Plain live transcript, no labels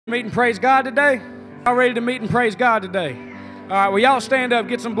Meet and praise God today? Y'all ready to meet and praise God today? All right, well, y'all stand up,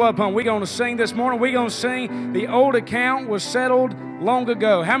 get some blood pumping. We're going to sing this morning. We're going to sing The Old Account Was Settled Long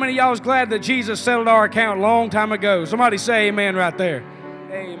Ago. How many of y'all is glad that Jesus settled our account a long time ago? Somebody say amen right there.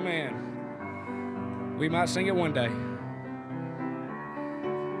 Amen. We might sing it one day.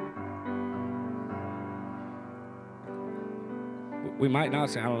 We might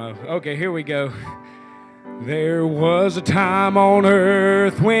not sing, I don't know. Okay, here we go. There was a time on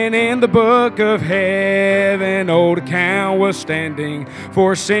earth when in the book of heaven old account was standing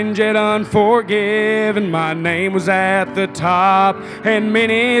for sins yet unforgiven. My name was at the top and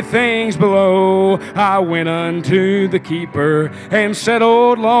many things below. I went unto the keeper and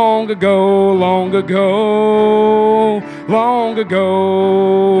settled long ago, long ago, long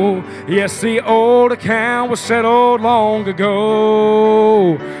ago. Yes, the old account was settled long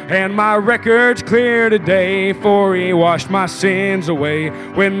ago, and my record's clear today, for he washed my sins away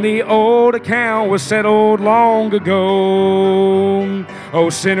when the old account was settled long ago. O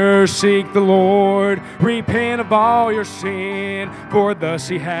sinners, seek the Lord, repent of all your sin, for thus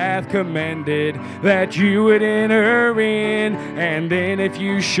he hath commanded that you would enter in. And then if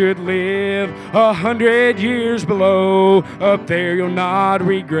you should live 100 years below, up there you'll not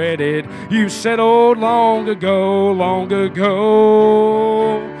regret it. You settled long ago, long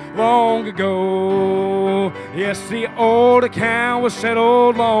ago, long ago. Yes, the old account was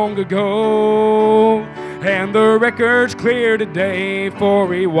settled long ago, and the record's clear today,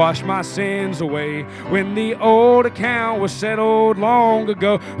 for he washed my sins away when the old account was settled long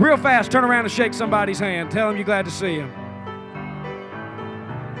ago. Real fast, turn around and shake somebody's hand. Tell them you're glad to see him.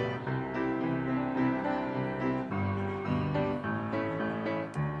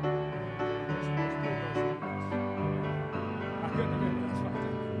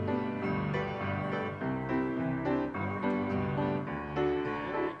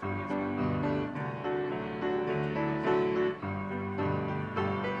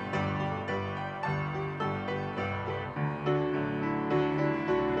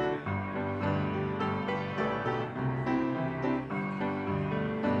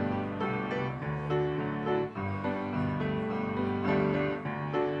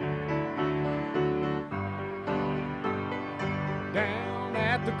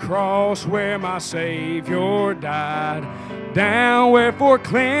 Cross where my Savior died, down where for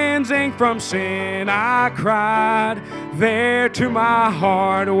cleansing from sin I cried, there to my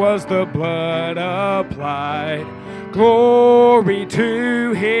heart was the blood applied. Glory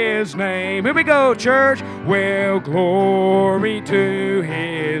to his name. Here we go, church. Well, glory to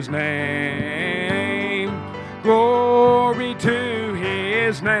his name. Glory to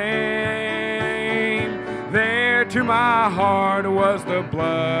his name. There to my heart was the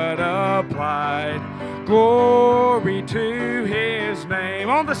blood applied. Glory to his name.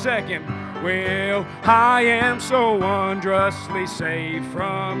 On the second. Well, I am so wondrously saved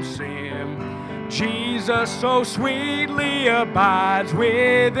from sin. Jesus so sweetly abides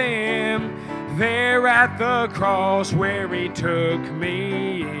within. There at the cross where he took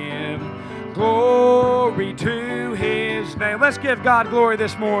me in. Glory to his name. Let's give God glory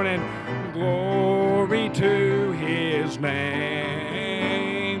this morning. Glory to his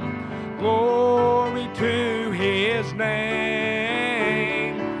name. Glory to his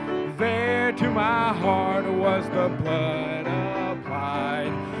name. There to my heart was the blood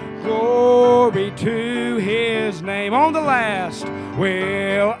applied. Glory to his name. On the last.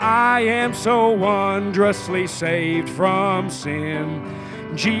 Well, I am so wondrously saved from sin.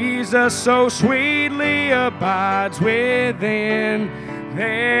 Jesus so sweetly abides within.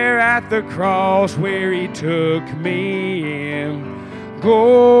 There at the cross where he took me in.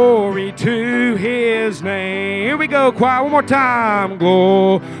 Glory to his name. Here we go, choir, one more time.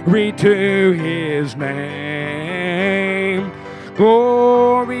 Glory to his name.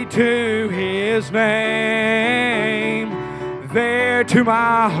 Glory to his name. There to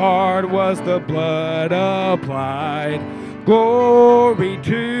my heart was the blood applied. Glory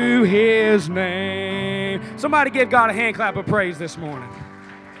to his name. Somebody give God a hand clap of praise this morning.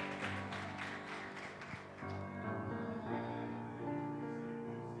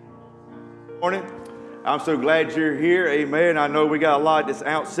 Morning. I'm so glad you're here. Amen. I know we got a lot that's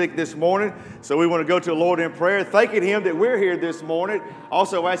out sick this morning, so we want to go to the Lord in prayer, thanking him that we're here this morning.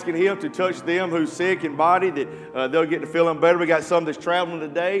 Also asking him to touch them who's sick in body, that they'll get to feeling better. We got some that's traveling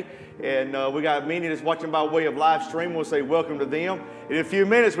today, and we got many that's watching by way of live stream. We'll say welcome to them. In a few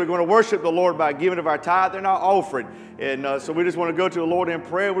minutes, we're going to worship the Lord by giving of our tithe and our offering. And so we just want to go to the Lord in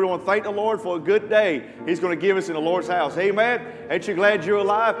prayer. We want to thank the Lord for a good day he's going to give us in the Lord's house. Amen. Ain't you glad you're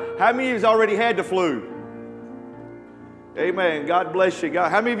alive? How many of you has already had the flu? Amen. God bless you.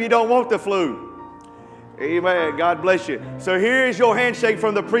 God, how many of you don't want the flu? Amen. God bless you. So here is your handshake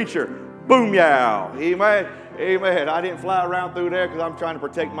from the preacher. Boom, yow. Amen. Amen. I didn't fly around through there because I'm trying to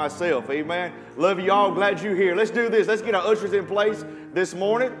protect myself. Amen. Love you all. Glad you're here. Let's do this. Let's get our ushers in place this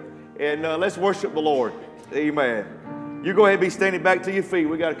morning, and let's worship the Lord. Amen. You go ahead and be standing back to your feet.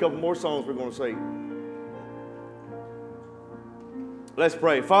 We got a couple more songs we're going to sing. Let's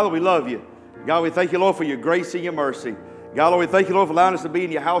pray. Father, we love you. God, we thank you, Lord, for your grace and your mercy. God, Lord, we thank you, Lord, for allowing us to be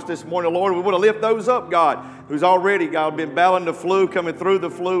in your house this morning. Lord, we want to lift those up, God, who's already, God, been battling the flu, coming through the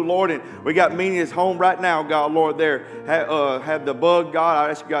flu, Lord, and we got many that's home right now, God, Lord, there have the bug, God.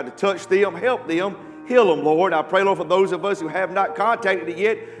 I ask you, God, to touch them, help them, heal them, Lord. I pray, Lord, for those of us who have not contacted it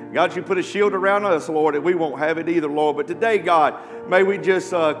yet, God, you put a shield around us, Lord, that we won't have it either, Lord. But today, God, may we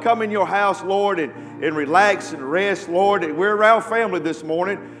just come in your house, Lord, and relax and rest, Lord. And we're around family this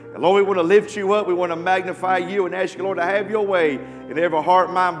morning. And Lord, we want to lift you up. We want to magnify you and ask you, Lord, to have your way in every heart,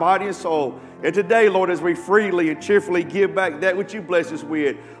 mind, body, and soul. And today, Lord, as we freely and cheerfully give back that which you bless us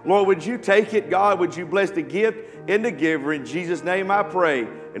with, Lord, would you take it, God? Would you bless the gift and the giver? In Jesus' name I pray.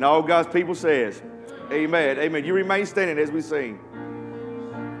 And all God's people says, amen. Amen. You remain standing as we sing.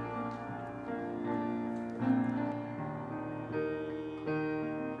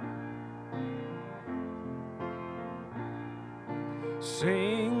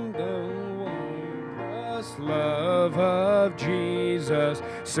 Sing the wondrous love of Jesus.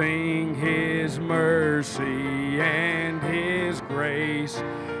 Sing his mercy and his grace.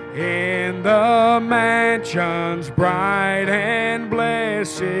 In the mansions bright and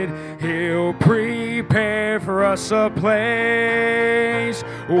blessed, he'll prepare for us a place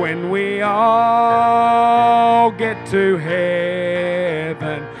when we all get to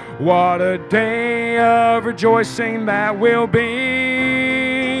heaven. What a day of rejoicing that will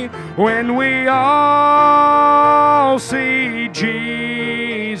be when we all see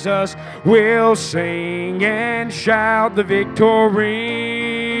Jesus. We'll sing and shout the victory.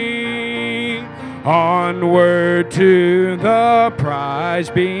 Onward to the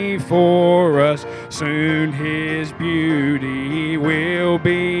prize before us. Soon his beauty will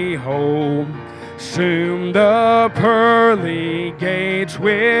behold. Soon the pearly gates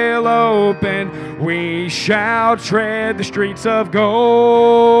will open. We shall tread the streets of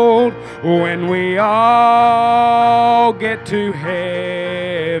gold when we all get to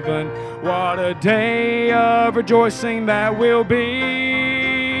heaven. What a day of rejoicing that will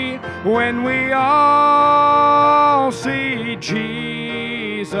be when we all see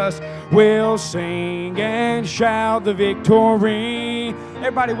Jesus. We'll sing and shout the victory.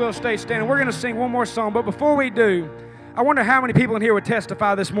 Everybody will stay standing. We're going to sing one more song, but before we do, I wonder how many people in here would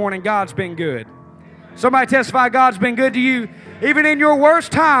testify this morning God's been good. Somebody testify God's been good to you. Even in your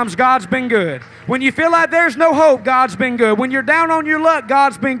worst times, God's been good. When you feel like there's no hope, God's been good. When you're down on your luck,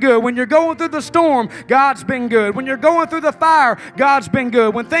 God's been good. When you're going through the storm, God's been good. When you're going through the fire, God's been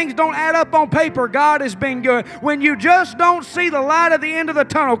good. When things don't add up on paper, God has been good. When you just don't see the light at the end of the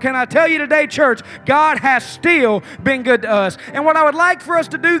tunnel, can I tell you today, church, God has still been good to us. And what I would like for us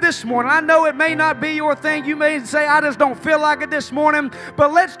to do this morning, I know it may not be your thing. You may say, I just don't feel like it this morning.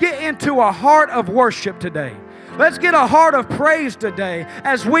 But let's get into a heart of worship today. Let's get a heart of praise today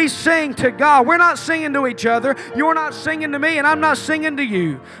as we sing to God. We're not singing to each other. You're not singing to me, and I'm not singing to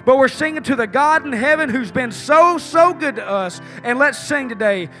you. But we're singing to the God in heaven who's been so, so good to us. And let's sing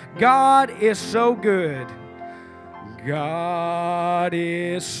today, God is so good. God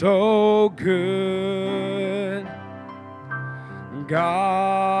is so good.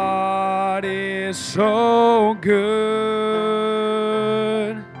 God is so good.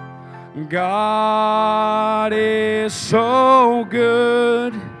 God is so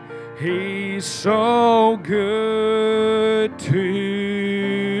good. He's so good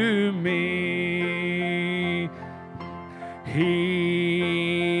to me.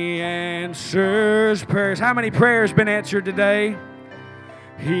 He answers prayers. How many prayers been answered today?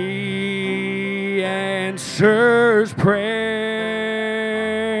 He answers prayer.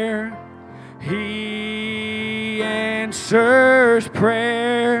 He answers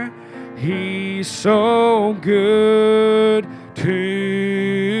prayer. He's so good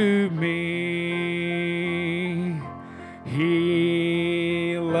to me.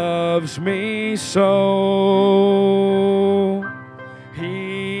 He loves me so.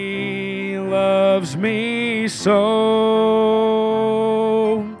 He loves me so.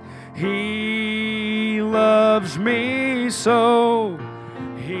 He loves me so.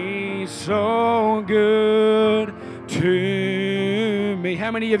 He's so good to me.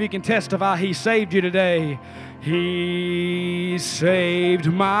 How many of you can testify He saved you today? He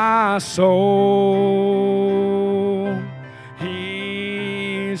saved my soul.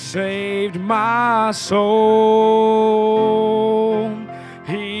 saved my soul.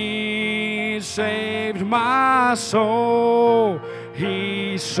 He saved my soul.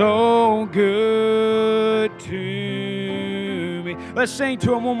 He's so good to me. Let's sing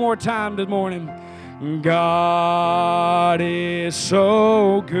to him one more time this morning. God is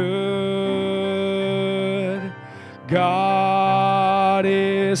so good. God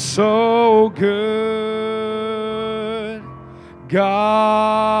is so good.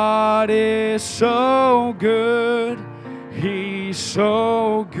 God is so good. He's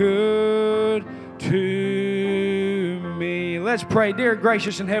so good to me. Let's pray. Dear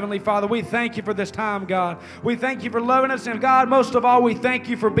gracious and heavenly Father, we thank you for this time, God. We thank you for loving us, and God, most of all, we thank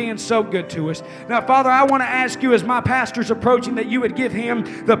you for being so good to us. Now, Father, I want to ask you, as my pastor's approaching, that you would give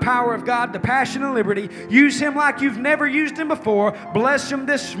him the power of God, the passion and liberty. Use him like you've never used him before. Bless him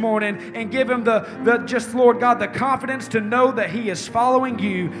this morning and give him just, Lord God, the confidence to know that he is following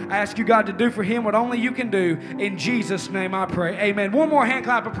you. I ask you, God, to do for him what only you can do. In Jesus' name I pray. Amen. One more hand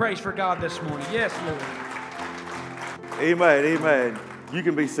clap of praise for God this morning. Yes, Lord. Amen, amen. You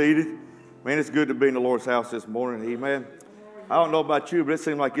can be seated. Man, it's good to be in the Lord's house this morning. Amen. I don't know about you, but it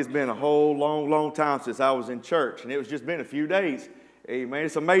seems like it's been a whole long time since I was in church, and it was just been a few days. Amen.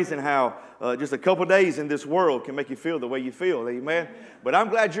 It's amazing how just a couple days in this world can make you feel the way you feel. Amen. But I'm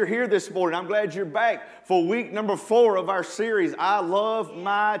glad you're here this morning. I'm glad you're back for week number 4 of our series, I Love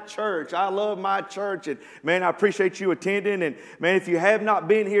My Church. I love my church. And man, I appreciate you attending. And man, if you have not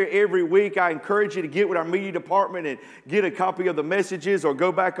been here every week, I encourage you to get with our media department and get a copy of the messages, or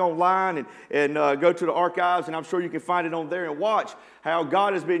go back online and go to the archives, and I'm sure you can find it on there, and watch how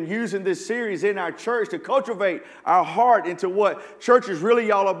God has been using this series in our church to cultivate our heart into what church is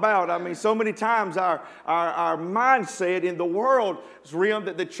really all about. I mean, so many times our mindset in the world's realm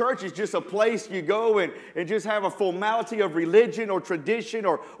that the church is just a place you go and just have a formality of religion or tradition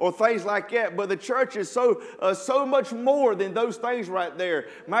or things like that. But the church is so much more than those things right there.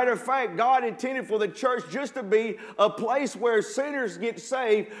 Matter of fact, God intended for the church just to be a place where sinners get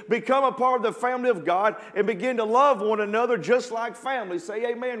saved, become a part of the family of God, and begin to love one another just like family. Say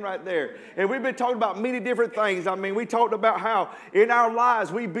amen right there. And we've been talking about many different things. I mean, we talked about how in our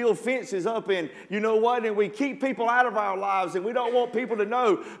lives we build fences up, and you know what, and we keep people out of our lives, and we don't want people to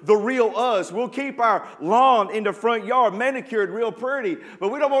know the real us. We'll keep our lawn in the front yard manicured real pretty, but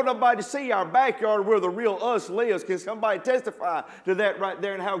we don't want nobody to see our backyard where the real us lives. Can somebody testify to that right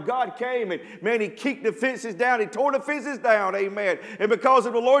there, and how God came and man, he kicked the fences down, he tore the fences down, amen. And because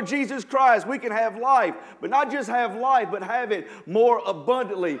of the Lord Jesus Christ, we can have life, but not just have life, but have it more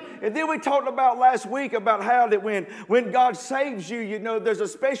abundantly. And then we talked about last week about how that when God saves you, you know, there's a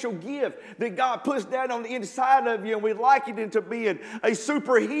special gift that God puts down on the inside of you, and we liken it to being a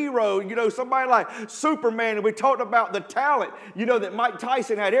superhero, you know, somebody like Superman. And we talked about the talent, you know, that Mike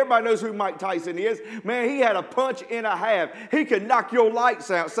Tyson had. Everybody knows who Mike Tyson is. Man, he had a punch and a half. He could knock your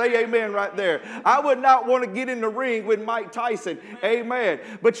lights out. Say amen right there. I would not want to get in the ring with Mike Tyson. Amen.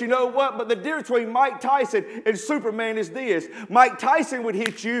 But you know what? But the difference between Mike Tyson and Superman is this. Mike Tyson would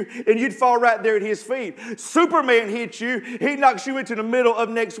hit you and you'd fall right there at his feet. Superman hits you, he knocks you into the middle of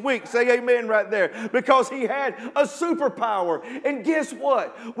next week. Say amen right there. Because he had a superpower. And guess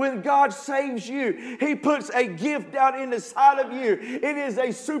what? When God saves you, he puts a gift down in the side of you. It is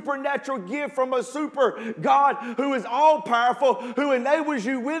a supernatural gift from a super God who is all powerful, who enables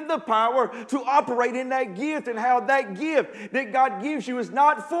you with the power to operate in that gift, and how that gift that God gives you is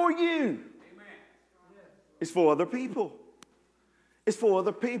not for you. It's for other people. It's for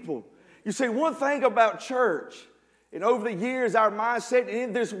other people. You see, one thing about church, and over the years, our mindset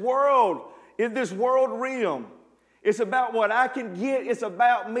in this world realm, it's about what I can get. It's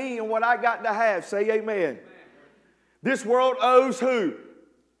about me and what I got to have. Say amen. This world owes who?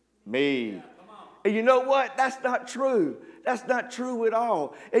 Me. And you know what? That's not true. That's not true at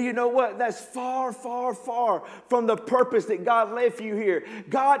all. And you know what? That's far, far, far from the purpose that God left you here.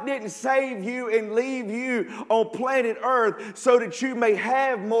 God didn't save you and leave you on planet Earth so that you may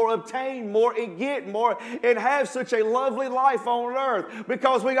have more, obtain more, and get more, and have such a lovely life on earth.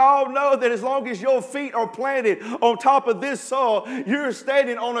 Because we all know that as long as your feet are planted on top of this soil, you're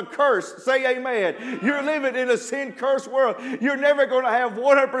standing on a curse. Say amen. You're living in a sin-cursed world. You're never going to have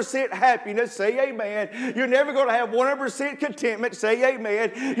 100% happiness. Say amen. You're never going to have 100% contentment. Say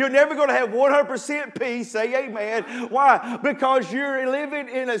amen. You're never going to have 100% peace. Say amen. Why? Because you're living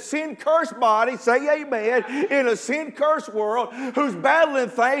in a sin-cursed body. Say amen. In a sin-cursed world who's battling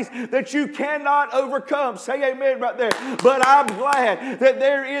things that you cannot overcome. Say amen right there. But I'm glad that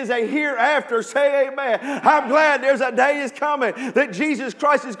there is a hereafter. Say amen. I'm glad there's a day is coming that Jesus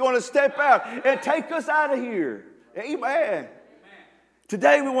Christ is going to step out and take us out of here. Amen.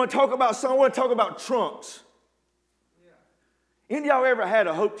 Today we want to talk about something. I want to talk about trunks. Any of y'all ever had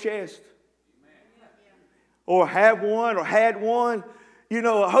a hope chest? Or have one or had one? You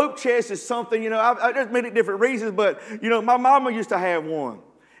know, a hope chest is something, you know, there's many different reasons, but, you know, my mama used to have one.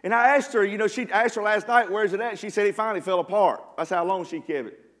 And I asked her, you know, she asked her last night, where's it at? She said it finally fell apart. That's how long she kept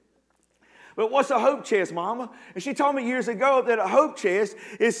it. But what's a hope chest, Mama? And she told me years ago that a hope chest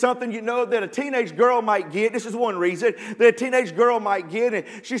is something, you know, that a teenage girl might get. This is one reason that a teenage girl might get.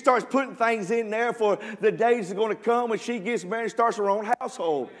 And she starts putting things in there for the days that are going to come when she gets married and starts her own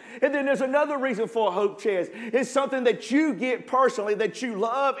household. And then there's another reason for a hope chest. It's something that you get personally, that you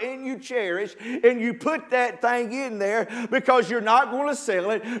love and you cherish. And you put that thing in there because you're not going to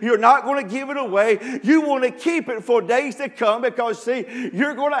sell it. You're not going to give it away. You want to keep it for days to come because, see,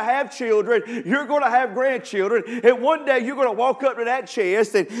 you're going to have children. You're going to have grandchildren, and one day you're going to walk up to that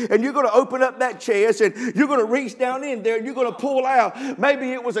chest, and you're going to open up that chest, and you're going to reach down in there, and you're going to pull out.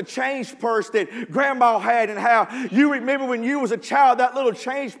 Maybe it was a change purse that Grandma had, and how you remember when you was a child, that little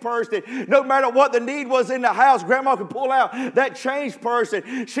change purse that no matter what the need was in the house, Grandma could pull out that change purse,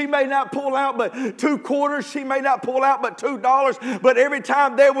 and she may not pull out but 2 quarters, she may not pull out but $2, but every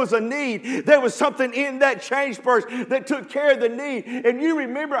time there was a need, there was something in that change purse that took care of the need. And you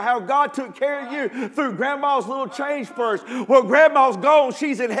remember how God took care of you through Grandma's little change purse. Well, Grandma's gone.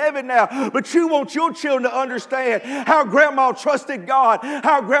 She's in heaven now. But you want your children to understand how Grandma trusted God,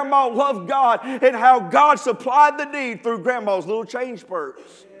 how Grandma loved God, and how God supplied the need through Grandma's little change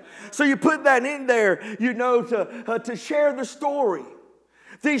purse. So you put that in there, you know, to share the story.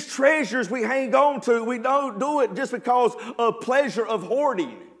 These treasures we hang on to, we don't do it just because of pleasure of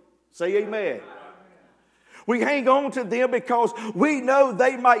hoarding. Say amen. We hang on to them because we know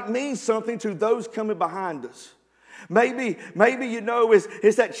they might mean something to those coming behind us. Maybe you know,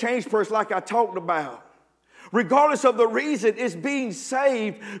 it's that change purse like I talked about. Regardless of the reason, it's being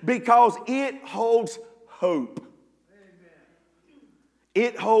saved because it holds hope. Amen.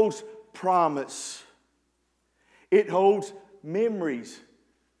 It holds promise. It holds memories.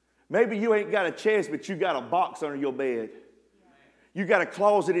 Maybe you ain't got a chest, but you got a box under your bed. You got a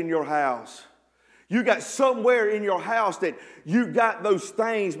closet in your house. You got somewhere in your house that you got those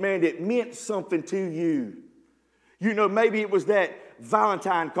things, man, that meant something to you. You know, maybe it was that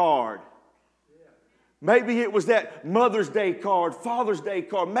Valentine card. Maybe it was that Mother's Day card, Father's Day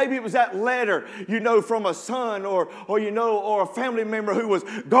card. Maybe it was that letter, you know, from a son or a family member who was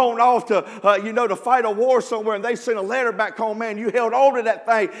gone off to, to fight a war somewhere, and they sent a letter back home. Man, you held on to that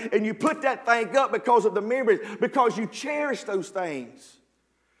thing, and you put that thing up because of the memories, because you cherish those things.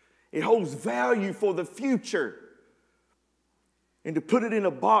 It holds value for the future. And to put it in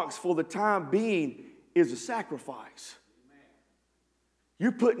a box for the time being is a sacrifice.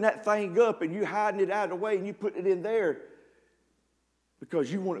 You're putting that thing up and you're hiding it out of the way and you put it in there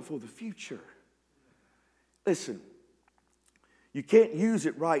because you want it for the future. Listen, you can't use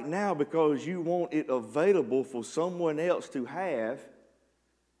it right now because you want it available for someone else to have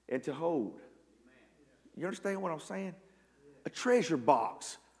and to hold. You understand what I'm saying? A treasure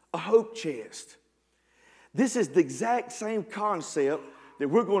box. A hope chest. This is the exact same concept that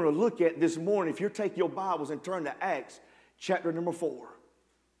we're going to look at this morning. If you take your Bibles and turn to Acts chapter number 4.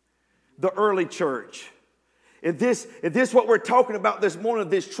 The early church. If this what we're talking about this morning,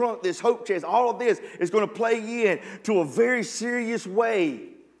 this trunk, this hope chest, all of this is going to play in to a very serious way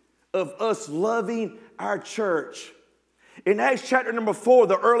of us loving our church. In Acts chapter number 4,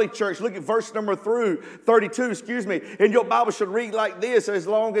 the early church, look at verse number 32, and your Bible should read like this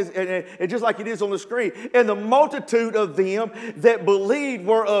and just like it is on the screen. And the multitude of them that believed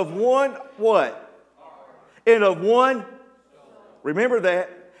were of one what? And of one, remember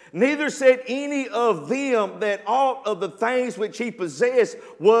that. Neither said any of them that aught of the things which he possessed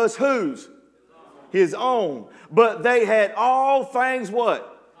was whose? His own. But they had all things what?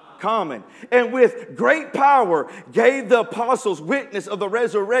 Common. And with great power gave the apostles witness of the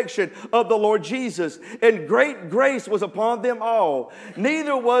resurrection of the Lord Jesus. And great grace was upon them all.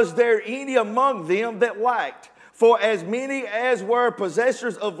 Neither was there any among them that lacked. For as many as were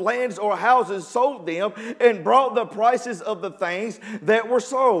possessors of lands or houses sold them and brought the prices of the things that were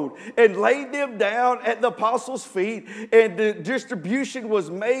sold and laid them down at the apostles' feet, and the distribution was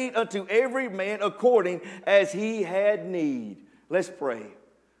made unto every man according as he had need. Let's pray.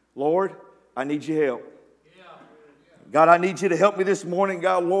 Lord, I need your help. God, I need you to help me this morning,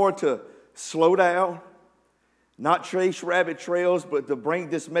 God, Lord, to slow down, not trace rabbit trails, but to bring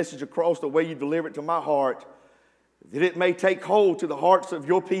this message across the way you deliver it to my heart, that it may take hold to the hearts of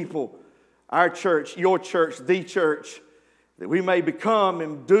your people, our church, your church, the church, that we may become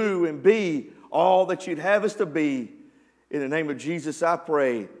and do and be all that you'd have us to be, In the name of Jesus, I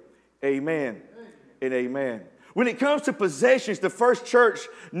pray. Amen and amen. When it comes to possessions, the first church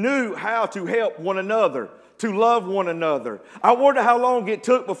knew how to help one another, to love one another. I wonder how long it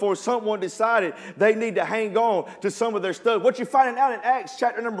took before someone decided they need to hang on to some of their stuff. What you're finding out in Acts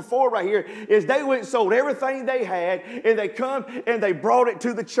chapter number 4 right here is they went and sold everything they had, and they come and they brought it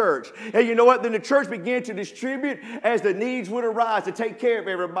to the church. And you know what? Then the church began to distribute as the needs would arise to take care of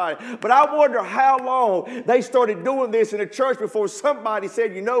everybody. But I wonder how long they started doing this in the church before somebody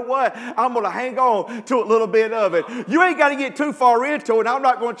said, you know what? I'm going to hang on to a little bit of it. You ain't got to get too far into it. I'm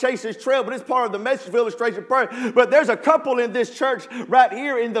not going to chase this trail, but it's part of the message of illustration. But there's a couple in this church right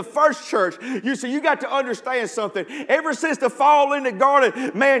here in the first church. You got to understand something. Ever since the fall in the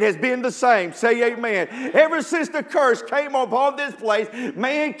garden, man has been the same. Say amen. Ever since the curse came upon this place,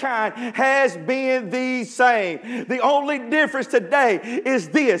 mankind has been the same. The only difference today is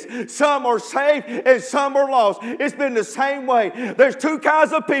this. Some are saved and some are lost. It's been the same way. There's two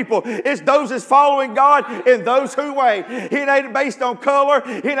kinds of people. It's those that's following God and those who ain't. It ain't based on color.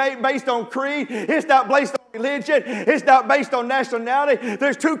 It ain't based on creed. It's not based on religion. It's not based on nationality.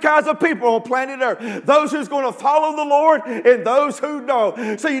 There's two kinds of people on planet Earth. Those who's going to follow the Lord and those who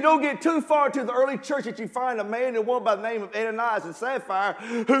don't. So you don't get too far to the early church that you find a man and woman by the name of Ananias and Sapphira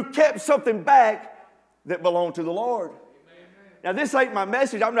who kept something back that belonged to the Lord. Now, this ain't my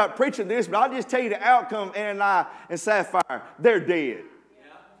message. I'm not preaching this, but I'll just tell you the outcome of Ananias and Sapphira. They're dead.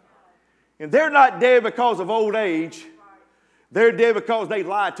 And they're not dead because of old age. They're dead because they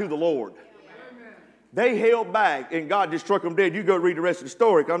lied to the Lord. They held back, and God just struck them dead. You go read the rest of the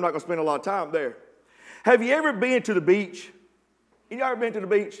story, because I'm not going to spend a lot of time there. Have you ever been to the beach? You ever been to the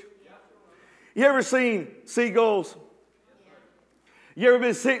beach? You ever seen seagulls? You ever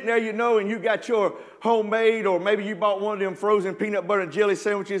been sitting there, and you got your homemade, or maybe you bought one of them frozen peanut butter and jelly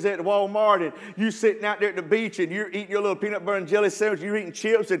sandwiches at Walmart, and you sitting out there at the beach, and you're eating your little peanut butter and jelly sandwich, you're eating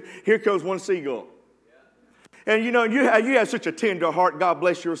chips, and here comes one seagull. And you have such a tender heart, God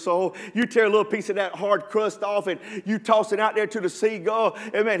bless your soul. You tear a little piece of that hard crust off and you toss it out there to the seagull,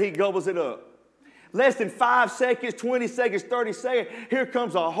 and man, he gobbles it up. Less than 5 seconds, 20 seconds, 30 seconds, here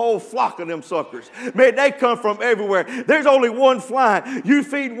comes a whole flock of them suckers. Man, they come from everywhere. There's only one flying. You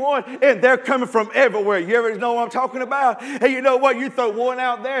feed one, and they're coming from everywhere. You ever know what I'm talking about? And you know what? You throw one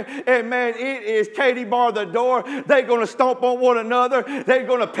out there, and man, it is Katie bar the door. They're going to stomp on one another. They're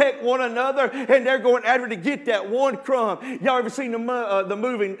going to peck one another, and they're going after to get that one crumb. Y'all ever seen the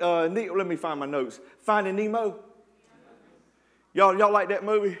movie, let me find my notes, Finding Nemo? Y'all like that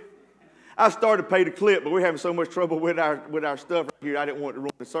movie? I started to pay the clip, but we're having so much trouble with our stuff right here. I didn't want to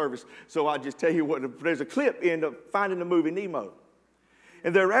ruin the service, so I'll just tell you what. There's a clip in Finding the movie Nemo.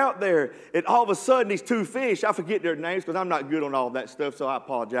 And they're out there, and all of a sudden, these two fish, I forget their names because I'm not good on all that stuff, so I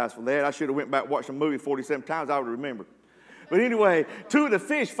apologize for that. I should have went back and watched the movie 47 times. I would remember. But anyway, two of the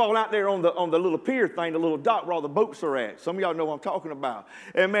fish fall out there on the little pier thing, the little dock where all the boats are at. Some of y'all know what I'm talking about.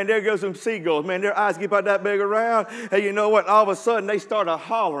 And man, there goes them seagulls. Man, their eyes get about that big around. And you know what? All of a sudden, they start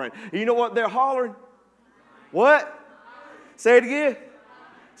hollering. You know what they're hollering? What? Say it again.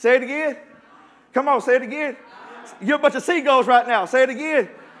 Say it again. Come on, say it again. You're a bunch of seagulls right now. Say it again.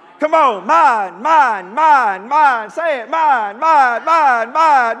 Come on, mine, mine, mine, mine. Say it, mine, mine, mine,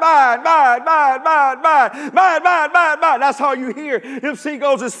 mine, mine, mine, mine, mine, mine, mine, mine, mine, mine. That's how you hear them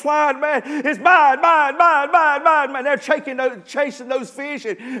seagulls is flying, man. It's mine, mine, mine, mine, mine, man. They're chasing those fish,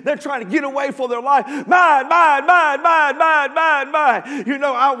 and they're trying to get away for their life. Mine, mine, mine, mine, mine, mine, mine. You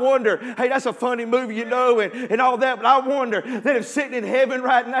know, I wonder, hey, that's a funny movie, and all that, but I wonder that if sitting in heaven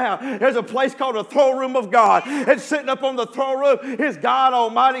right now, there's a place called the throne room of God, and sitting up on the throne room is God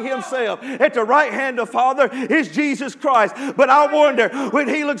Almighty himself. At the right hand of Father is Jesus Christ. But I wonder when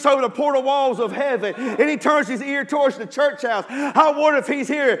he looks over the portal walls of heaven and he turns his ear towards the church house, I wonder if he's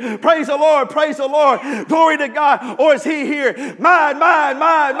here. Praise the Lord, glory to God. Or is he here? Mine, mine,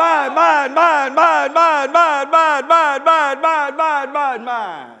 mine, mine, mine, mine, mine, mine, mine, mine, mine, mine, mine, mine, mine,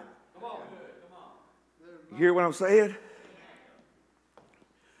 mine. You hear what I'm saying?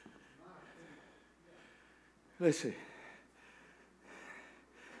 Listen.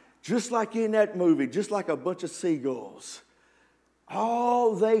 Just like in that movie, just like a bunch of seagulls,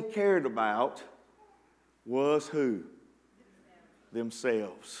 all they cared about was who?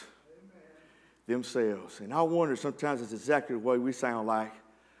 Themselves. Themselves. And I wonder sometimes it's exactly the way we sound like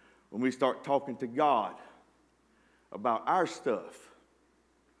when we start talking to God about our stuff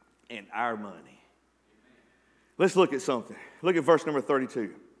and our money. Let's look at something. Look at verse number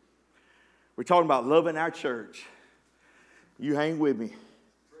 32. We're talking about loving our church. You hang with me.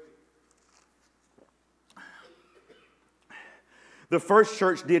 The first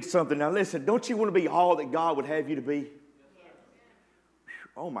church did something. Now listen, don't you want to be all that God would have you to be?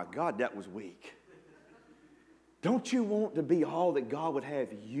 oh my God, that was weak. Don't you want to be all that God would have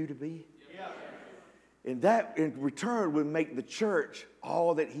you to be? And that in return would make the church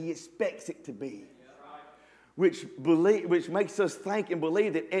all that He expects it to be. Which makes us think and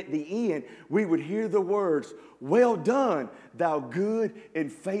believe that at the end we would hear the words, well done, thou good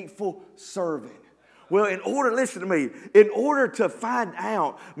and faithful servant. Well, listen to me, in order to find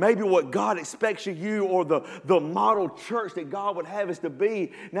out maybe what God expects of you or the model church that God would have us to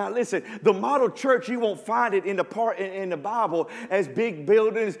be. Now listen, the model church, you won't find it in the Bible as big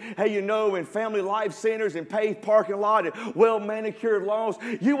buildings, and family life centers and paved parking lot and well-manicured lawns.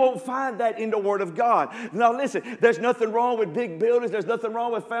 You won't find that in the Word of God. Now listen, there's nothing wrong with big buildings. There's nothing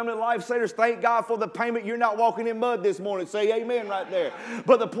wrong with family life centers. Thank God for the payment. You're not walking in mud this morning. Say amen right there.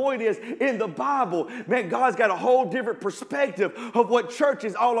 But the point is, in the Bible, man, God's got a whole different perspective of what church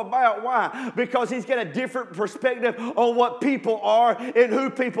is all about. Why? Because He's got a different perspective on what people are and who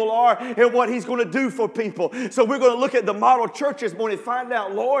people are and what He's going to do for people. So we're going to look at the model church this morning and find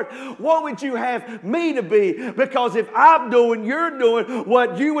out, Lord, what would you have me to be? Because if I'm doing, you're doing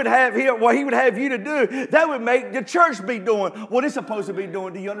what you would have here, what He would have you to do, that would make the church be doing what it's supposed to be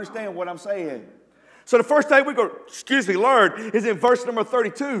doing. Do you understand what I'm saying? So the first thing we're going to, learn is in verse number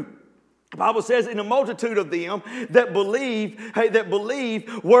 32. The Bible says, in a multitude of them that believe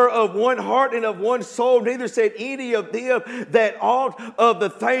were of one heart and of one soul. Neither said any of them that all of the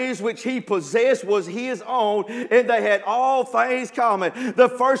things which he possessed was his own, and they had all things common. The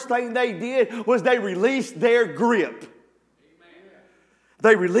first thing they did was they released their grip.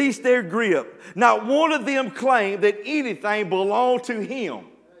 They released their grip. Not one of them claimed that anything belonged to him.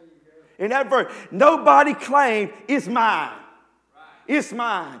 In that verse, nobody claimed it's mine. It's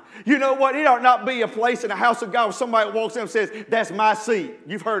mine. You know what? It ought not be a place in the house of God where somebody walks in and says, that's my seat.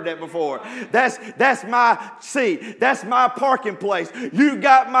 You've heard that before. That's my seat. That's my parking place. You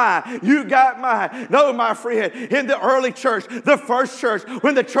got mine. You got mine. No, my friend, in the early church, the first church,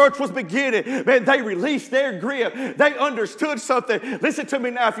 when the church was beginning, man, they released their grip. They understood something. Listen to me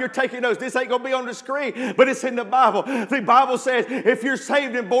now. If you're taking notes, this ain't going to be on the screen, but it's in the Bible. The Bible says, if you're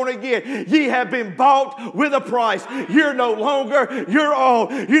saved and born again, ye have been bought with a price. You're no longer your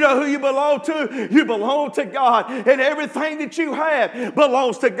own. You know who you belong to? You belong to God. And everything that you have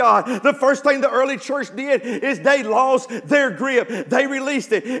belongs to God. The first thing the early church did is they lost their grip. They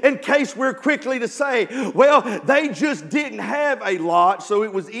released it. In case we're quickly to say, well, they just didn't have a lot, so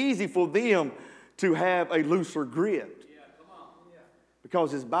it was easy for them to have a looser grip.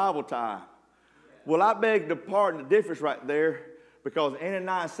 Because it's Bible time. Well, I beg to pardon the difference right there, because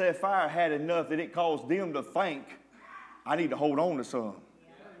Ananias and Sapphira had enough that it caused them to think, I need to hold on to some.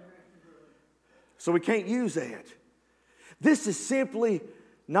 So we can't use that. This is simply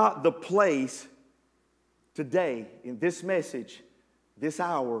not the place today in this message, this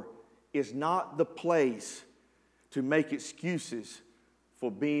hour, is not the place to make excuses for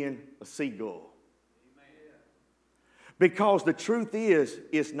being a seagull. Because the truth is,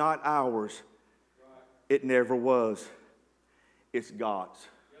 it's not ours. It never was. It's God's.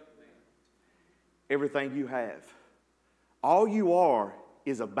 Everything you have. All you are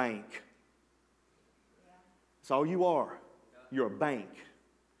is a bank. That's all you are. You're a bank.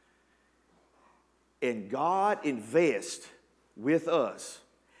 And God invests with us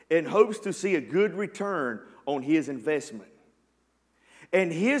in hopes to see a good return on His investment.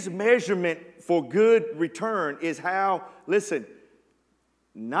 And His measurement for good return is how, listen,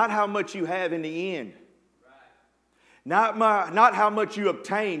 not how much you have in the end. Not how much you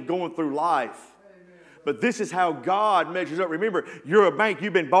obtain going through life. But this is how God measures up. Remember, you're a bank.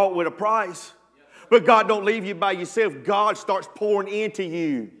 You've been bought with a price. But God don't leave you by yourself. God starts pouring into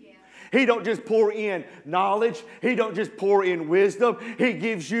you. He don't just pour in knowledge. He don't just pour in wisdom. He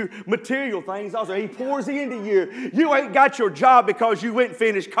gives you material things also. He pours into you. You ain't got your job because you went and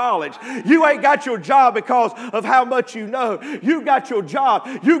finished college. You ain't got your job because of how much you know. You got your job.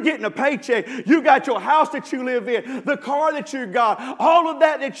 You getting a paycheck. You got your house that you live in. The car that you got. All of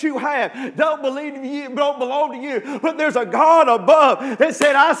that you have don't belong to you. But there's a God above that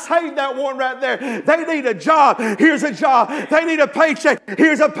said, I saved that one right there. They need a job. Here's a job. They need a paycheck.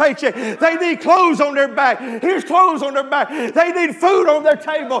 Here's a paycheck. They need clothes on their back. Here's clothes on their back. They need food on their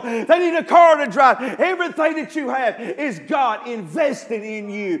table. They need a car to drive. Everything that you have is God invested in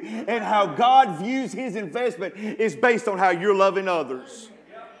you. And how God views His investment is based on how you're loving others.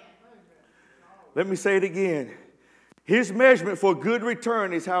 Let me say it again. His measurement for good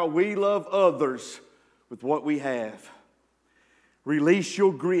return is how we love others with what we have. Release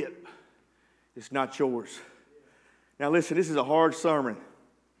your grip. It's not yours. Now listen, this is a hard sermon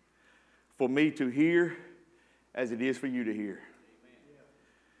for me to hear as it is for you to hear.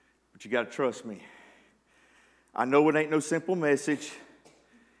 But you got to trust me. I know it ain't no simple message,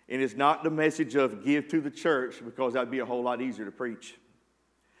 and it's not the message of give to the church, because that'd be a whole lot easier to preach.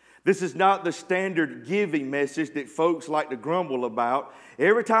 This is not the standard giving message that folks like to grumble about.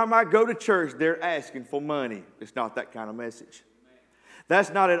 Every time I go to church, they're asking for money. It's not that kind of message. That's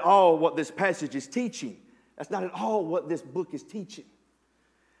not at all what this passage is teaching. That's not at all what this book is teaching.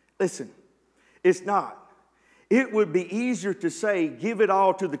 Listen, it's not. It would be easier to say, give it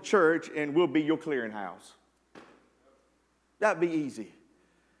all to the church and we'll be your clearinghouse. That'd be easy.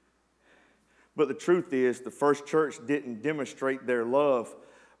 But the truth is, the first church didn't demonstrate their love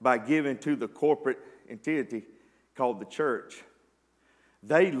by giving to the corporate entity called the church.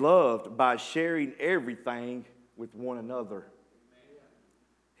 They loved by sharing everything with one another.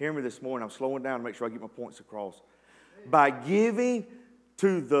 Hear me this morning. I'm slowing down to make sure I get my points across. By giving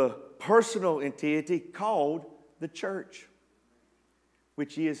to the personal entity called the church,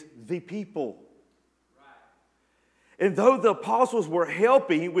 which is the people. And though the apostles were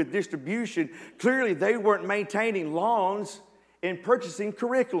helping with distribution, clearly they weren't maintaining lawns and purchasing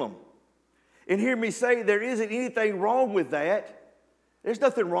curriculum. And hear me say, there isn't anything wrong with that. There's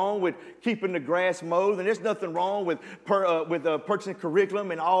nothing wrong with keeping the grass mowed, and there's nothing wrong with purchasing curriculum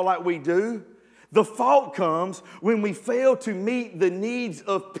and all that we do. The fault comes when we fail to meet the needs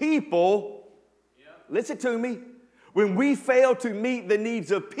of people. Yep. Listen to me. When we fail to meet the needs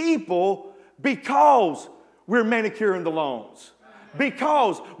of people because we're manicuring the lawns,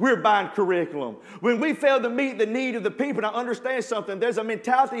 because we're buying curriculum. When we fail to meet the need of the people, now understand something. There's a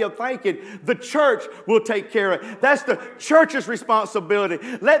mentality of thinking the church will take care of it. That's the church's responsibility.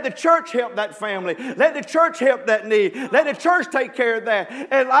 Let the church help that family. Let the church help that need. Let the church take care of that.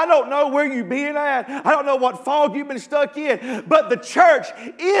 And I don't know where you've been at. I don't know what fog you've been stuck in. But the church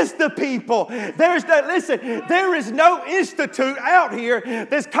is the people. There is no institute out here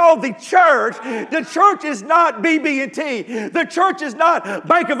that's called the church. The church is not BB&T. The church is not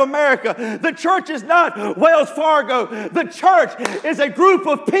Bank of America. The church is not Wells Fargo. The church is a group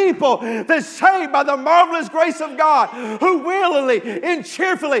of people that's saved by the marvelous grace of God, who willingly and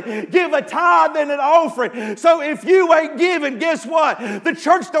cheerfully give a tithe and an offering. So if you ain't giving, guess what? The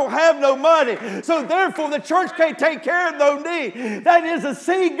church don't have no money. So therefore the church can't take care of no need. That is a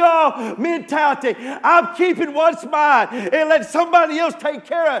seagull mentality. I'm keeping what's mine and let somebody else take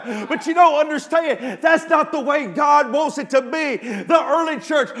care of it. But you don't understand, that's not the way God wants it to be. The early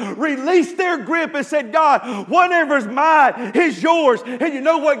church released their grip and said, God, whatever's mine is yours. And you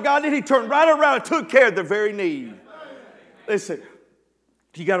know what God did? He turned right around and took care of the very need. Listen,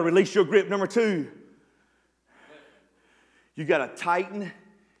 you got to release your grip. Number two, you got to tighten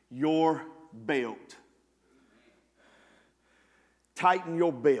your belt. Tighten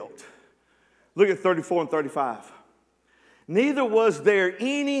your belt. Look at 34 and 35. Neither was there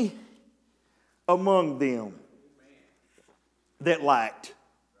any among them that lacked.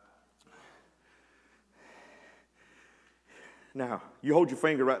 Now, you hold your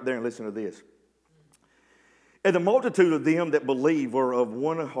finger right there and listen to this. And the multitude of them that believed were of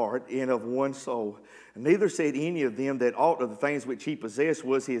one heart and of one soul. And neither said any of them that aught of the things which he possessed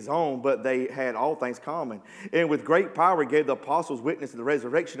was his own, but they had all things common. And with great power gave the apostles witness to the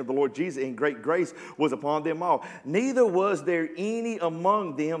resurrection of the Lord Jesus, and great grace was upon them all. Neither was there any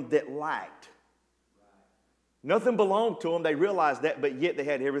among them that lacked. Nothing belonged to them. They realized that, but yet they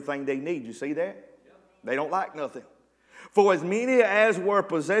had everything they need. You see that? Yep. They don't lack nothing. For as many as were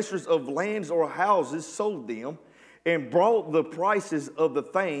possessors of lands or houses sold them, and brought the prices of the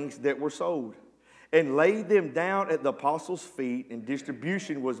things that were sold, and laid them down at the apostles' feet, and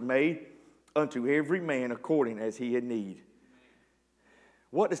distribution was made unto every man according as he had need.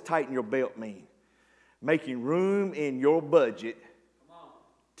 What does tighten your belt mean? Making room in your budget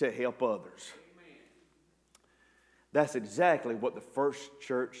to help others. That's exactly what the first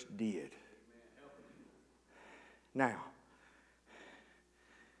church did. Now,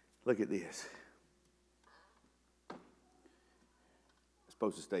 look at this. It's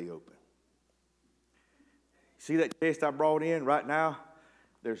supposed to stay open. See that chest I brought in right now?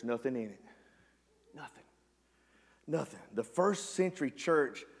 There's nothing in it. Nothing. Nothing. The first century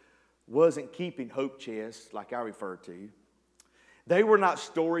church wasn't keeping hope chests like I referred to. They were not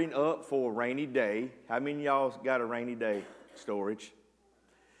storing up for a rainy day. How many of y'all got a rainy day storage?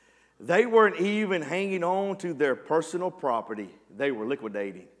 They weren't even hanging on to their personal property. They were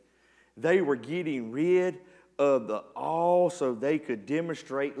liquidating. They were getting rid of the all so they could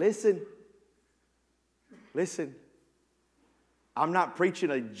demonstrate. Listen. I'm not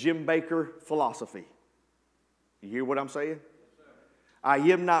preaching a Jim Baker philosophy. You hear what I'm saying? I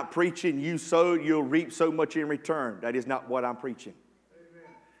am not preaching you sow, you'll reap so much in return. That is not what I'm preaching. Amen.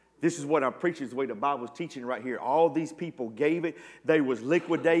 This is what I'm preaching, is the way the Bible's teaching right here. All these people gave it. They was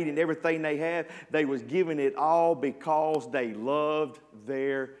liquidating everything they had. They was giving it all because they loved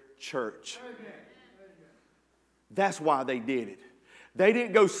their church. That's why they did it. They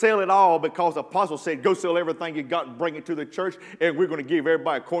didn't go sell it all because the apostle said, go sell everything you got and bring it to the church, and we're going to give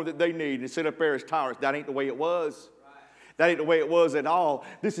everybody a corner that they need and sit up there as tyrants. That ain't the way it was. That ain't the way it was at all.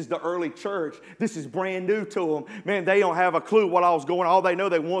 This is the early church. This is brand new to them. Man, they don't have a clue what all was going on. All they know,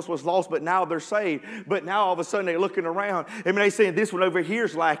 they once was lost, but now they're saved. But now all of a sudden they're looking around. I mean, they saying this one over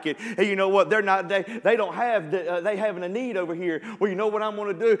here's lacking. And you know what? They're not. They don't have. They having a need over here. Well, you know what I'm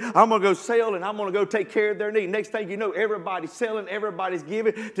going to do? I'm going to go sell and I'm going to go take care of their need. Next thing you know, everybody's selling, everybody's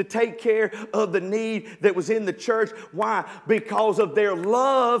giving to take care of the need that was in the church. Why? Because of their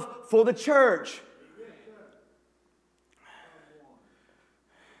love for the church.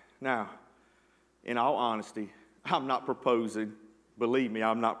 Now, in all honesty, I'm not proposing. Believe me,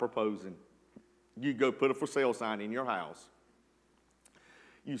 I'm not proposing. You go put a for sale sign in your house.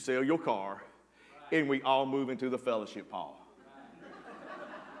 You sell your car, and we all move into the fellowship hall.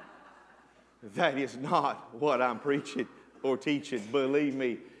 That is not what I'm preaching or teaching. Believe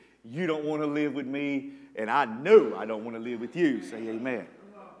me, you don't want to live with me, and I know I don't want to live with you. Say amen.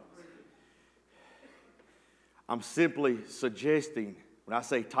 I'm simply suggesting, when I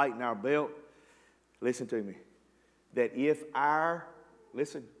say tighten our belt, listen to me, that if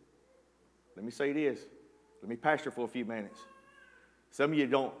listen, let me say this. Let me pastor for a few minutes. Some of you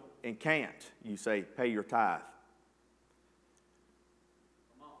don't and can't, you say, pay your tithe.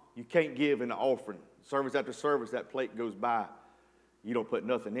 You can't give an offering. Service after service, that plate goes by. You don't put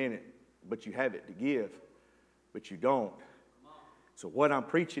nothing in it, but you have it to give, but you don't. So what I'm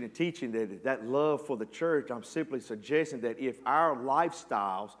preaching and teaching, that love for the church, I'm simply suggesting that if our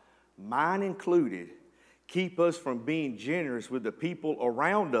lifestyles, mine included, keep us from being generous with the people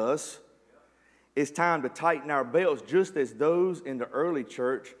around us, it's time to tighten our belts just as those in the early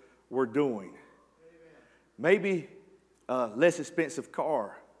church were doing. Maybe a less expensive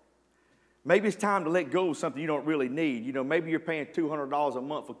car. Maybe it's time to let go of something you don't really need. You know, maybe you're paying $200 a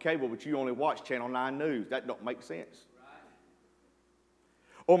month for cable, but you only watch Channel 9 News. That don't make sense.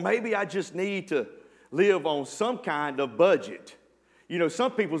 Or maybe I just need to live on some kind of budget. You know,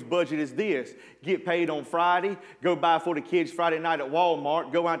 some people's budget is this: get paid on Friday, go buy for the kids Friday night at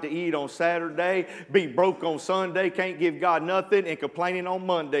Walmart, go out to eat on Saturday, be broke on Sunday, can't give God nothing, and complaining on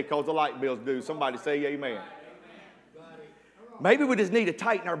Monday because the light bills due. Somebody say amen. Maybe we just need to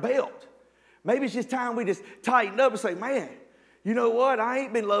tighten our belt. Maybe it's just time we just tighten up and say, man, you know what? I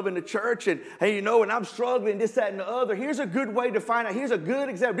ain't been loving the church, and hey, you know, and I'm struggling, this, that, and the other. Here's a good way to find out. Here's a good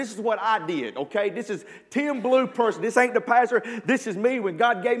example. This is what I did, okay? This is Tim Blue person. This ain't the pastor. This is me. When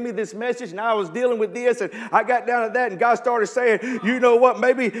God gave me this message, and I was dealing with this, and I got down to that, and God started saying, you know what?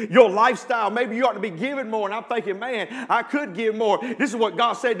 Maybe your lifestyle, maybe you ought to be giving more. And I'm thinking, man, I could give more. This is what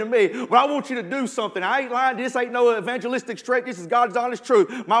God said to me. Well, I want you to do something. I ain't lying. This ain't no evangelistic stretch. This is God's honest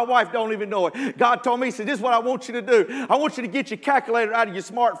truth. My wife don't even know it. God told me, he said, this is what I want you to do. I want you to get your calculator out of your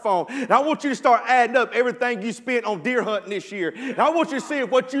smartphone, and I want you to start adding up everything you spent on deer hunting this year. And I want you to see if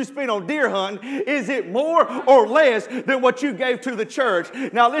what you spent on deer hunting, is it more or less than what you gave to the church.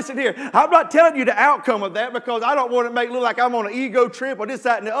 Now listen here, I'm not telling you the outcome of that because I don't want to make it look like I'm on an ego trip or this,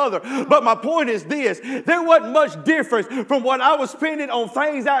 that, and the other. But my point is this: there wasn't much difference from what I was spending on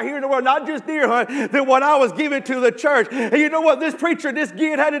things out here in the world, not just deer hunt, than what I was giving to the church. And you know what this preacher, this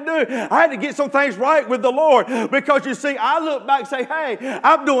kid had to do? I had to get some things right with the Lord, because you see, I look back and say, hey,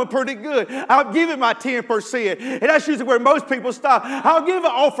 I'm doing pretty good. I'm giving my 10%. And that's usually where most people stop. I'll give an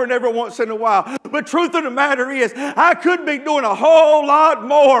offering every once in a while. But truth of the matter is, I could be doing a whole lot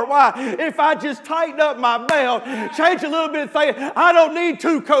more. Why? If I just tighten up my belt, change a little bit of thing, I don't need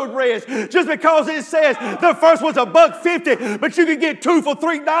 2 Code Reds. Just because it says the first one's $1.50, but you can get 2 for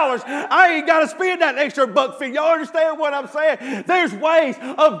 $3. I ain't got to spend that extra $1.50. Y'all understand what I'm saying? There's ways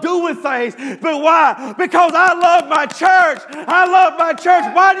of doing things. But why? Because I love my church. I love my church.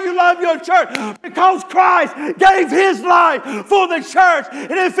 Why do you love your church? Because Christ gave his life for the church.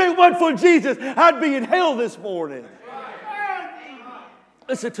 And if it wasn't for Jesus, I'd be in hell this morning.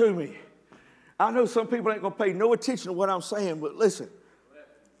 Listen to me. I know some people ain't going to pay no attention to what I'm saying, but listen.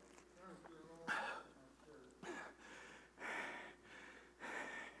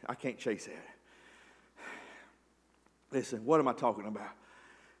 I can't chase that. Listen, what am I talking about?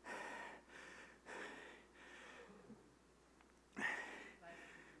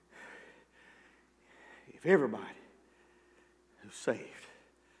 If everybody who's saved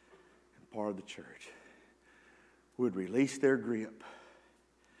and part of the church would release their grip,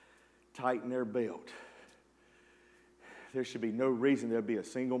 tighten their belt, there should be no reason there'll be a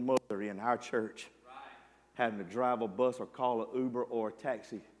single mother in our church having to drive a bus or call an Uber or a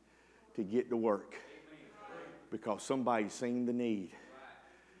taxi to get to work because somebody's seen the need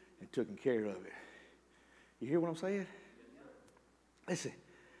and taken care of it. You hear what I'm saying? Listen,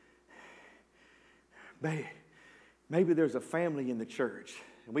 maybe there's a family in the church,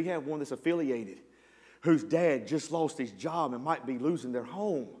 and we have one that's affiliated, whose dad just lost his job and might be losing their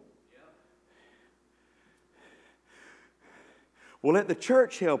home. Well, let the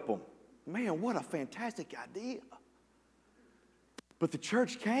church help them. Man, what a fantastic idea. But the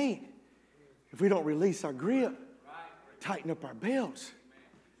church can't if we don't release our grip, tighten up our belts.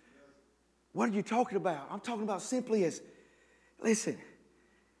 What are you talking about? I'm talking about simply as, listen,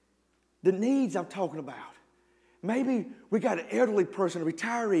 the needs I'm talking about. Maybe we got an elderly person, a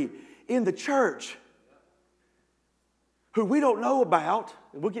retiree in the church who we don't know about,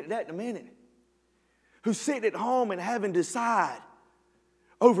 and we'll get to that in a minute, who's sitting at home and having to decide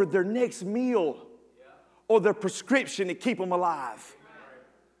over their next meal or their prescription to keep them alive.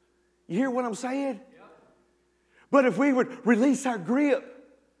 You hear what I'm saying? But if we would release our grip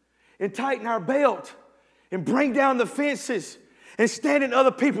and tighten our belt and bring down the fences and stand in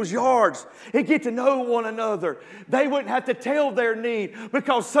other people's yards and get to know one another, they wouldn't have to tell their need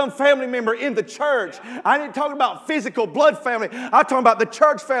because some family member in the church, I didn't talk about physical blood family, I'm talking about the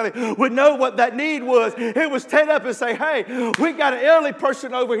church family, would know what that need was. It was stand up and say, hey, we got an elderly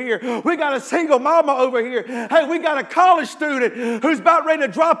person over here. We got a single mama over here. Hey, we got a college student who's about ready to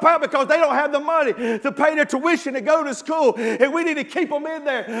drop out because they don't have the money to pay their tuition to go to school. And we need to keep them in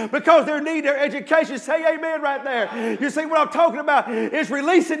there because they need their education. Say amen right there. You see what I'm talking about? It's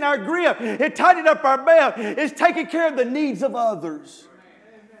releasing our grip. It's tightening up our belt. It's taking care of the needs of others.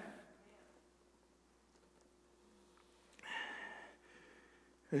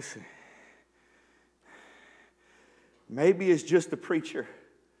 Listen, maybe it's just the preacher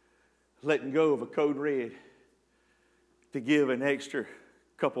letting go of a code red to give an extra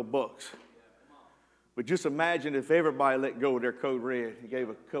couple bucks. But just imagine if everybody let go of their code red and gave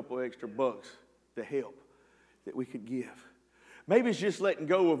a couple extra bucks to help that we could give. Maybe it's just letting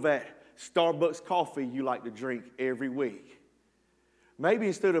go of that Starbucks coffee you like to drink every week. Maybe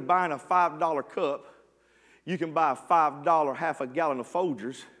instead of buying a $5 cup, you can buy a $5 half a gallon of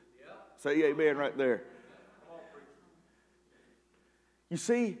Folgers. Say amen right there. You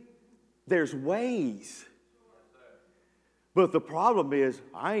see, there's ways. But the problem is,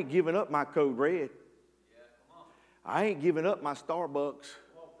 I ain't giving up my code red. I ain't giving up my Starbucks.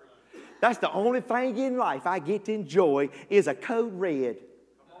 That's the only thing in life I get to enjoy is a code red.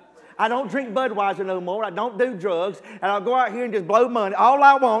 I don't drink Budweiser no more. I don't do drugs. And I'll go out here and just blow money. All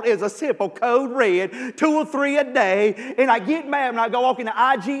I want is a simple code red, 2 or 3 a day. And I get mad when I go walk into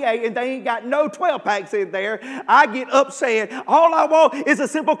IGA and they ain't got no 12 packs in there. I get upset. All I want is a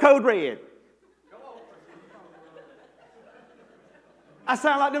simple code red. I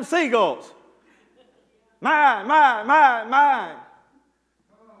sound like them seagulls. Mine, mine, mine, mine.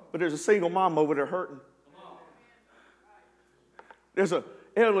 But there's a single mom over there hurting. There's an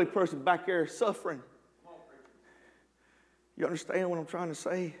elderly person back there suffering. You understand what I'm trying to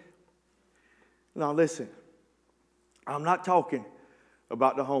say? Now listen, I'm not talking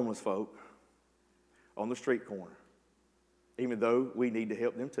about the homeless folk on the street corner, even though we need to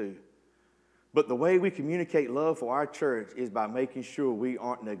help them too. But the way we communicate love for our church is by making sure we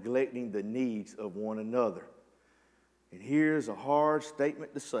aren't neglecting the needs of one another. And here's a hard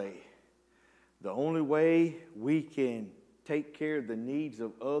statement to say. The only way we can take care of the needs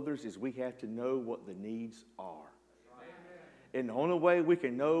of others is we have to know what the needs are. And the only way we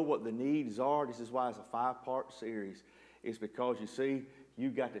can know what the needs are, this is why it's a 5-part series, is because you see,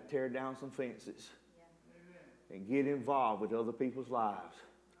 you've got to tear down some fences and get involved with other people's lives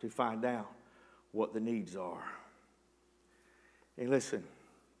to find out what the needs are. And listen,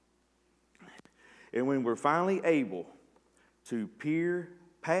 and when we're finally able to peer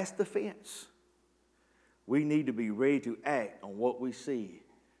past the fence, we need to be ready to act on what we see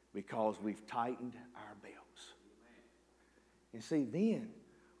because we've tightened our belts. And see, then,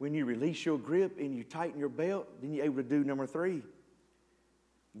 when you release your grip and you tighten your belt, then you're able to do number 3.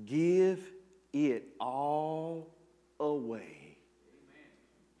 Give it all away.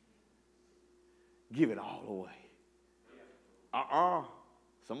 Give it all away.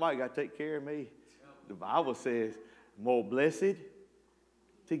 Somebody got to take care of me. The Bible says, more blessed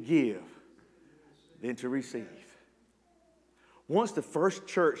to give than to receive. Once the first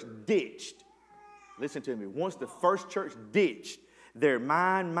church ditched, listen to me, once the first church ditched their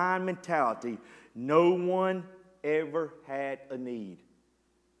mind mentality, no one ever had a need.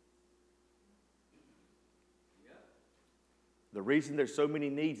 The reason there's so many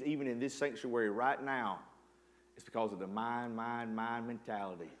needs even in this sanctuary right now is because of the mind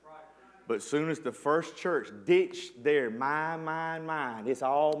mentality. But as soon as the first church ditched their mind, it's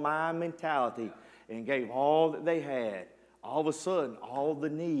all mind mentality, and gave all that they had, all of a sudden, all the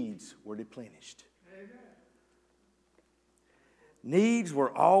needs were replenished. Amen. Needs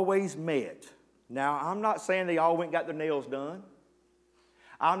were always met. Now, I'm not saying they all went and got their nails done.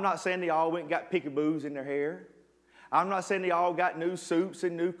 I'm not saying they all went and got peekaboos in their hair. I'm not saying they all got new suits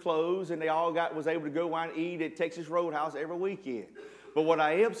and new clothes and they all was able to go out and eat at Texas Roadhouse every weekend. But what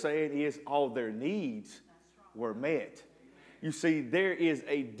I am saying is all their needs were met. You see, there is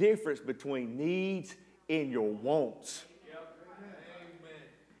a difference between needs and your wants.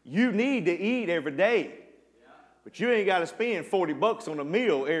 You need to eat every day. But you ain't got to spend $40 on a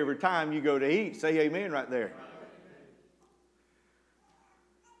meal every time you go to eat. Say amen right there.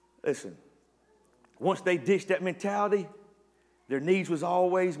 Listen, once they ditched that mentality, their needs was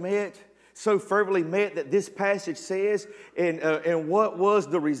always met. So fervently met that this passage says, and what was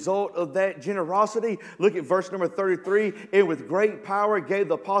the result of that generosity? Look at verse number 33. And with great power gave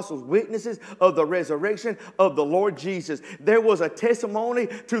the apostles witnesses of the resurrection of the Lord Jesus. There was a testimony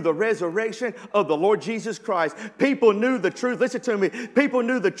to the resurrection of the Lord Jesus Christ. People knew the truth. Listen to me. People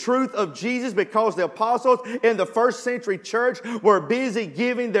knew the truth of Jesus because the apostles in the first century church were busy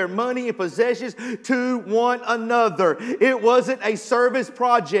giving their money and possessions to one another. It wasn't a service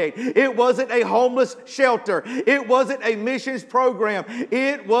project. It wasn't a homeless shelter. It wasn't a missions program.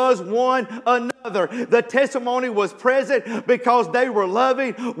 It was one another. The testimony was present because they were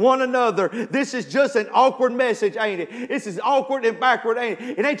loving one another. This is just an awkward message, ain't it? This is awkward and backward, ain't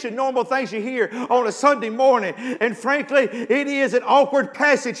it? It ain't your normal things you hear on a Sunday morning. And frankly, it is an awkward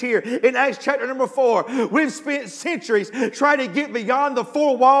passage here in Acts chapter number 4. We've spent centuries trying to get beyond the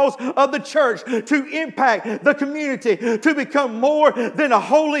four walls of the church to impact the community, to become more than a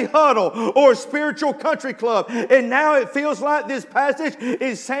holy huddle or a spiritual country club. And now it feels like this passage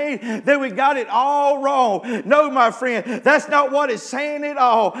is saying that we got it all wrong. No, my friend, that's not what it's saying at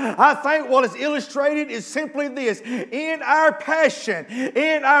all. I think what is illustrated is simply this. In our passion,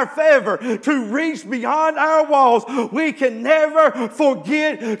 in our fervor to reach beyond our walls, we can never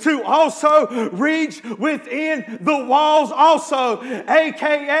forget to also reach within the walls also,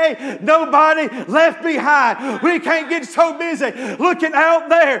 aka nobody left behind. We can't get so busy looking out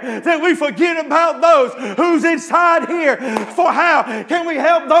there that we forget about those who's inside here. For how can we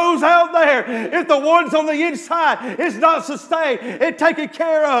help those out there if the ones on the inside is not sustained and taken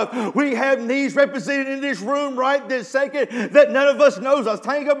care of? We have needs represented in this room right this second that none of us knows a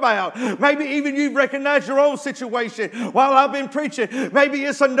thing about. Maybe even you've recognized your own situation while I've been preaching. Maybe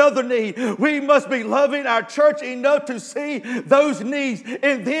it's another need. We must be loving our church enough to see those needs.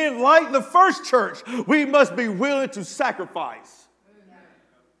 And then, like the first church, we must be willing to sacrifice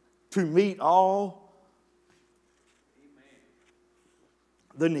to meet all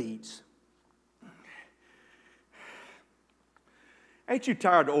the needs. Ain't you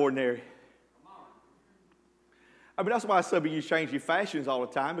tired of ordinary? I mean, that's why some of you change your fashions all the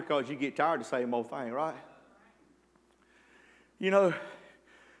time, because you get tired of the same old thing, right? You know,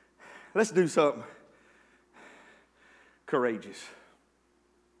 let's do something courageous.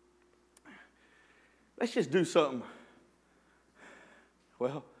 Let's just do something,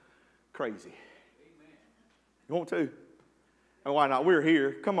 well, crazy. You want to? And why not? We're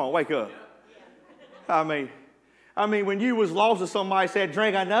here. Come on, wake up. I mean, when you was lost and somebody said,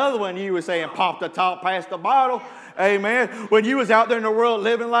 drink another one, you were saying, pop the top, pass the bottle. Amen. When you was out there in the world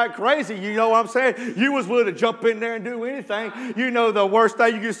living like crazy, you know what I'm saying? You was willing to jump in there and do anything. You know the worst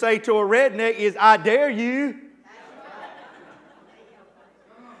thing you can say to a redneck is, I dare you.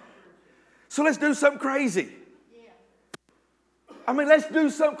 So let's do something crazy. I mean, let's do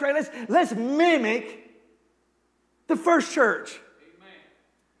something crazy. Let's mimic the first church.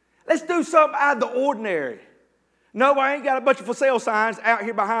 Let's do something out of the ordinary. No, I ain't got a bunch of for sale signs out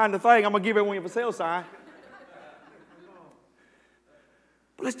here behind the thing. I'm going to give everyone a for sale sign.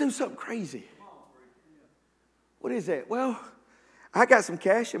 But let's do something crazy. What is that? Well, I got some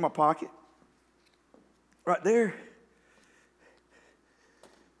cash in my pocket. Right there.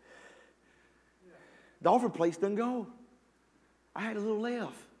 The offering plate's done gone. I had a little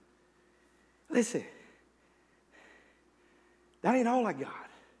left. Listen, that ain't all I got.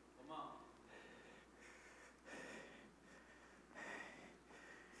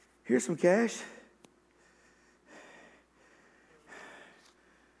 Here's some cash.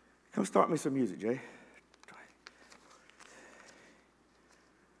 Come start me some music, Jay.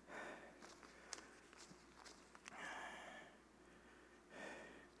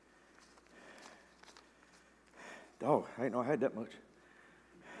 Oh, ain't didn't know I had that much.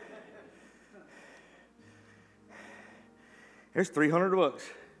 There's $300.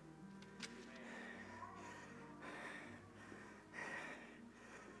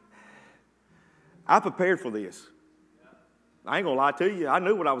 I prepared for this. I ain't going to lie to you. I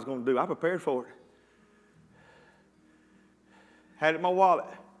knew what I was going to do. I prepared for it. Had it in my wallet.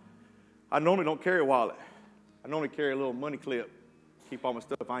 I normally don't carry a wallet. I normally carry a little money clip. Keep all my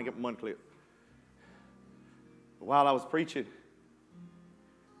stuff. I ain't got my money clip. But while I was preaching,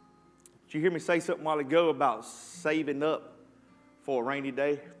 did you hear me say something a while ago about saving up for a rainy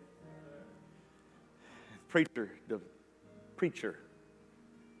day? The preacher.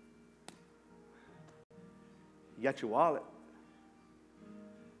 You got your wallet.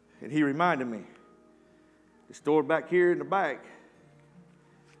 And he reminded me, the store back here in the back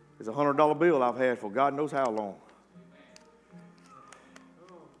is a $100 bill I've had for God knows how long.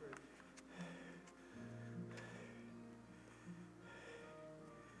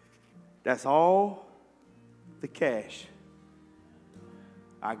 That's all the cash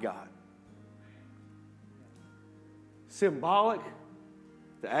I got. Symbolic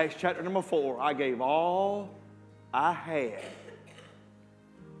to Acts chapter number 4, I gave all I had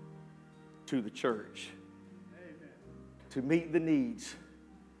to the church. Amen. To meet the needs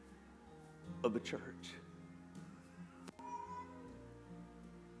of the church.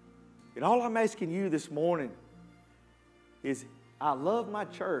 And all I'm asking you this morning is, I love my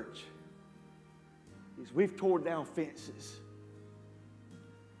church, is we've torn down fences.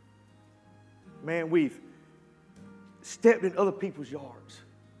 Man, we've stepped in other people's yards.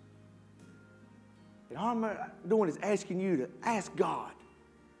 And all I'm doing is asking you to ask God.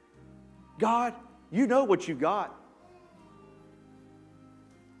 God, you know what you got.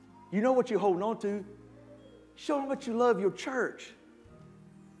 You know what you're holding on to. Show them what you love your church.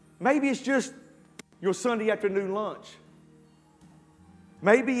 Maybe it's just your Sunday afternoon lunch.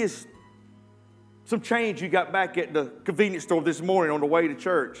 Maybe it's some change you got back at the convenience store this morning on the way to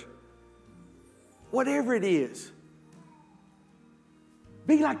church. Whatever it is,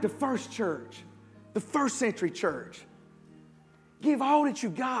 be like the first church, the first century church. Give all that you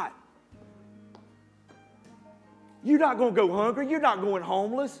got. You're not going to go hungry. You're not going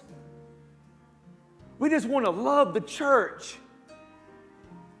homeless. We just want to love the church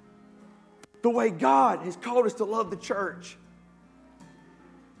the way God has called us to love the church.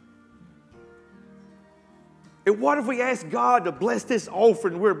 And what if we ask God to bless this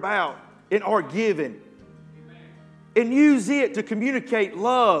offering we're about in our giving? Amen. And use it to communicate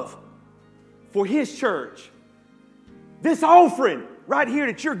love for His church. This offering right here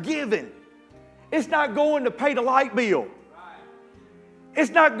that you're giving, it's not going to pay the light bill. It's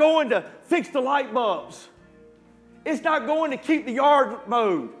not going to fix the light bulbs. It's not going to keep the yard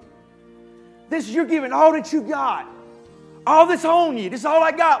mowed. This, you're giving all that you got. All that's on you. This is all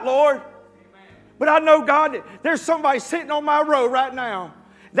I got, Lord. Amen. But I know, God, that there's somebody sitting on my row right now.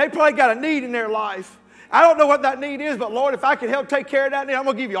 They probably got a need in their life. I don't know what that need is, but Lord, if I can help take care of that need, I'm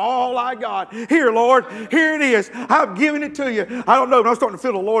going to give you all I got. Here, Lord, here it is. I'm giving it to you. I don't know, but I'm starting to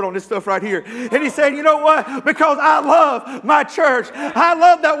feel the Lord on this stuff right here. And He's saying, you know what? Because I love my church. I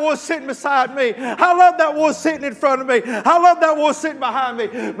love that one sitting beside me. I love that one sitting in front of me. I love that one sitting behind me.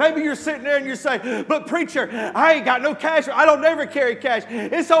 Maybe you're sitting there and you're saying, but preacher, I ain't got no cash. I don't never carry cash.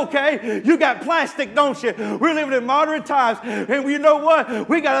 It's okay. You got plastic, don't you? We're living in modern times. And you know what?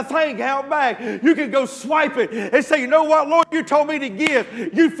 We got a thing out back. You can go swipe it and say, you know what, Lord, you told me to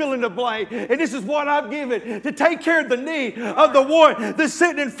give. You fill in the blank. And this is what I've given to take care of the need of the one that's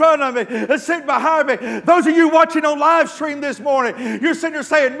sitting in front of me, that's sitting behind me. Those of you watching on live stream this morning, you're sitting there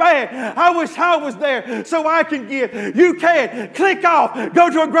saying, man, I wish I was there so I can give. You can. Click off.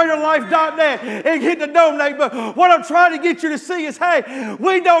 Go to agreaterlife.net and hit the donate button. What I'm trying to get you to see is, hey,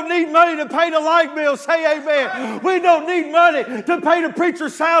 we don't need money to pay the light bill. Say amen. We don't need money to pay the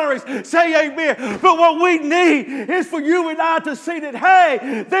preacher's salaries. Say amen. But what we need is for you and I to see that,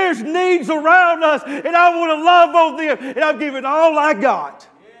 hey, there's needs around us and I want to love on them and I'm giving all I got.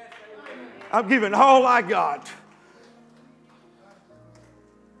 I'm giving all I got.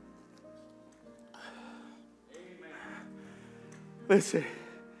 Listen,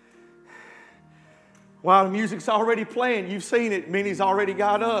 while the music's already playing, you've seen it. Minnie's already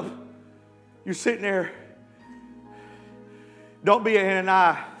got up. You're sitting there. Don't be an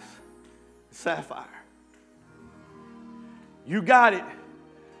Ananias, Sapphire. You got it,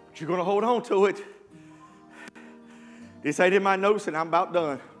 but you're going to hold on to it. This ain't in my notes, and I'm about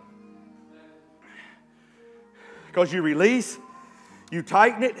done. Because you release, you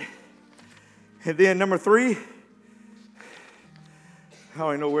tighten it, and then number 3, I don't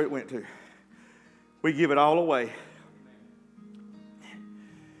even know where it went to. We give it all away.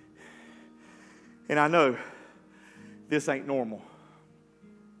 And I know this ain't normal.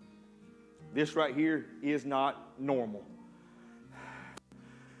 This right here is not normal.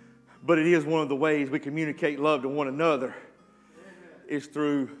 But it is one of the ways we communicate love to one another is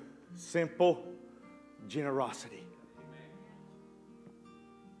through simple generosity.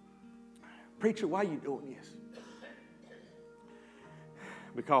 Preacher, why are you doing this?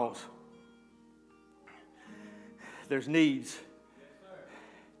 Because there's needs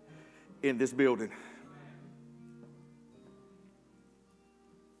in this building.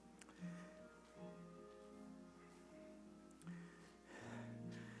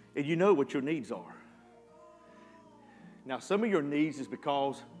 And you know what your needs are. Now, some of your needs is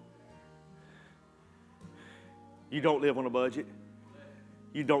because you don't live on a budget.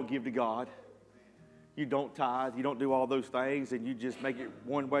 You don't give to God. You don't tithe. You don't do all those things, and you just make it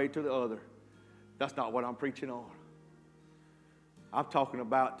one way to the other. That's not what I'm preaching on. I'm talking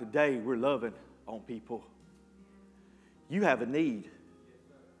about today we're loving on people. You have a need.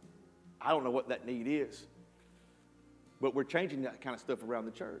 I don't know what that need is, but we're changing that kind of stuff around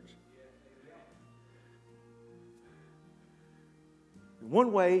the church.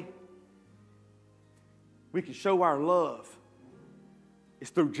 One way we can show our love is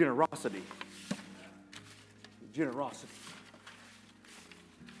through generosity. Generosity.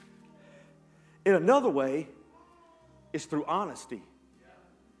 In another way, it's through honesty.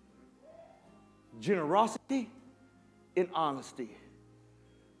 Generosity and honesty.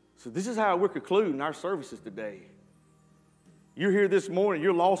 So this is how we're concluding our services today. You're here this morning,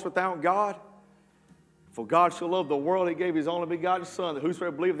 you're lost without God. For God so loved the world, He gave His only begotten Son, that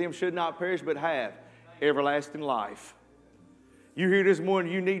whosoever believeth in Him should not perish, but have everlasting life. You're here this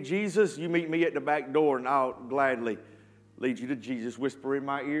morning, you need Jesus, you meet me at the back door, and I'll gladly lead you to Jesus. Whisper in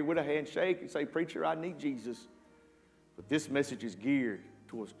my ear with a handshake and say, preacher, I need Jesus. But this message is geared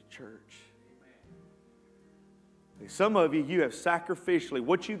towards the church. And some of you, you have sacrificially,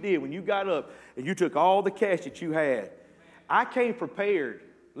 what you did when you got up and you took all the cash that you had. I came prepared.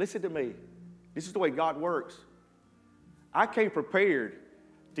 Listen to me. This is the way God works. I came prepared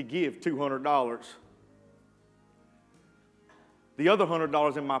to give $200. The other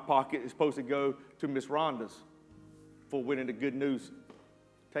 $100 in my pocket is supposed to go to Miss Rhonda's for winning the good news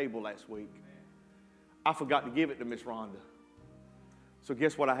table last week. I forgot to give it to Miss Rhonda. So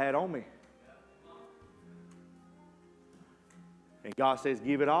guess what I had on me? And God says,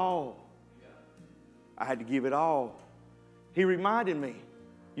 give it all. I had to give it all. He reminded me,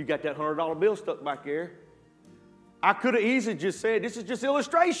 you got that $100 bill stuck back there. I could have easily just said, this is just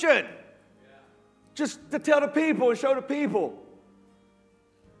illustration. Just to tell the people and show the people.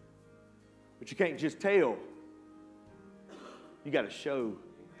 But you can't just tell. You got to show.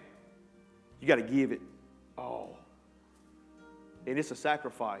 You got to give it all. And it's a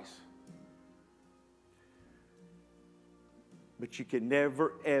sacrifice. But you can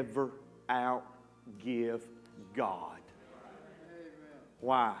never, ever outgive God.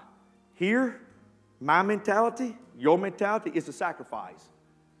 Why? Here, my mentality, your mentality is a sacrifice.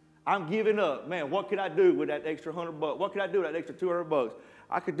 I'm giving up. Man, what could I do with that extra $100? What could I do with that extra $200?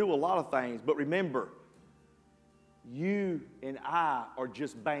 I could do a lot of things, but remember, you and I are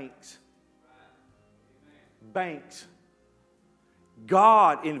just banks. Banks.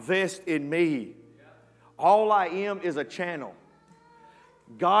 God invests in me. All I am is a channel.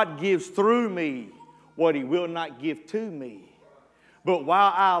 God gives through me what He will not give to me. But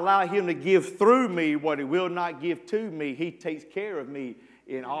while I allow Him to give through me what He will not give to me, He takes care of me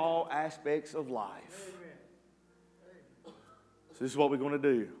in all aspects of life. So this is what we're going to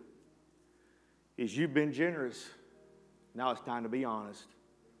do. Is you've been generous. Now it's time to be honest.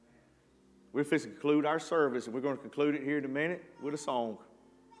 We're fixing to conclude our service, and we're going to conclude it here in a minute with a song.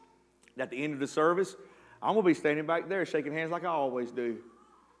 At the end of the service, I'm going to be standing back there shaking hands like I always do.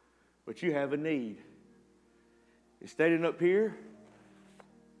 But you have a need. And standing up here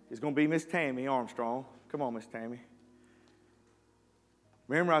is going to be Miss Tammy Armstrong. Come on, Miss Tammy.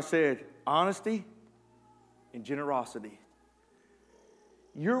 Remember I said honesty and generosity.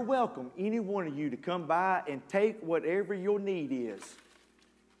 You're welcome, any one of you, to come by and take whatever your need is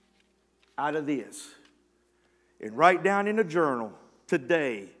out of this. And write down in a journal,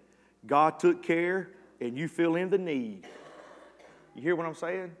 today, God took care and you fill in the need. You hear what I'm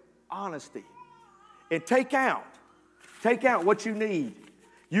saying? Honesty. And take out what you need.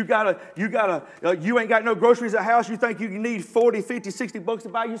 You ain't got no groceries at the house. You think you need 40, 50, 60 bucks to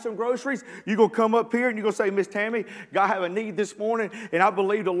buy you some groceries? You're going to come up here and you're going to say, Miss Tammy, God have a need this morning, and I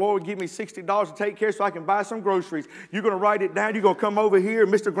believe the Lord will give me $60 to take care so I can buy some groceries. You're going to write it down. You're going to come over here,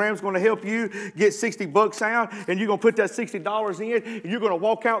 and Mr. Graham's going to help you get 60 bucks out, and you're going to put that $60 in, and you're going to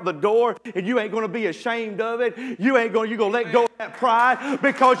walk out the door, and you ain't going to be ashamed of it. You're going to let go of that pride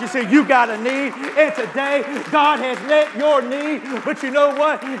because you see you got a need, and today God has met your need. But you know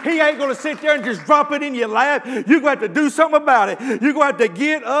what? He ain't going to sit there and just drop it in your lap. You're going to have to do something about it. You're going to have to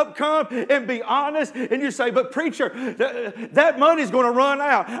get up, come, and be honest. And you say, but preacher, that money's going to run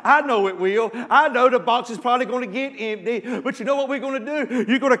out. I know it will. I know the box is probably going to get empty. But you know what we're going to do?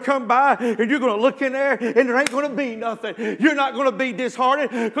 You're going to come by and you're going to look in there and there ain't going to be nothing. You're not going to be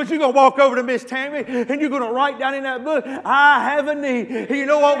disheartened because you're going to walk over to Miss Tammy and you're going to write down in that book, I have a need. And you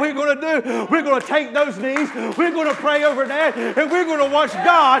know what we're going to do? We're going to take those needs. We're going to pray over that and we're going to watch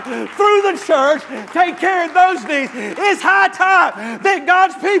God through the church take care of those needs. It's high time that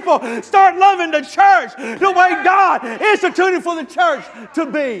God's people start loving the church the way God instituted for the church to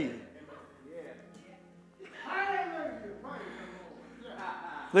be.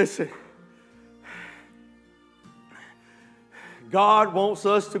 Listen, God wants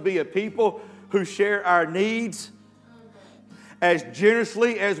us to be a people who share our needs as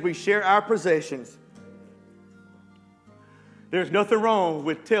generously as we share our possessions. There's nothing wrong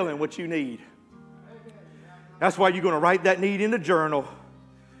with telling what you need. That's why you're going to write that need in the journal.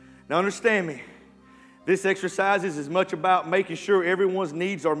 Now understand me. This exercise is as much about making sure everyone's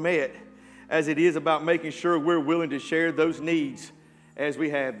needs are met as it is about making sure we're willing to share those needs as we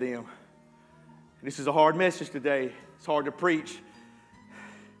have them. This is a hard message today. It's hard to preach.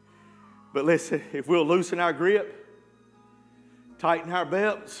 But listen, if we'll loosen our grip, tighten our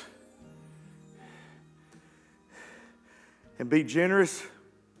belts, and be generous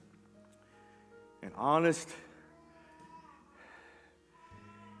and honest,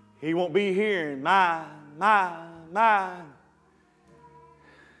 He won't be hearing mine,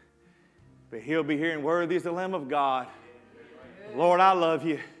 but He'll be hearing, worthy is the Lamb of God. Lord, I love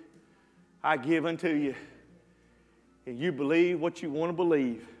you. I give unto you. And you believe what you want to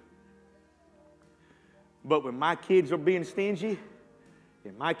believe. But when my kids are being stingy,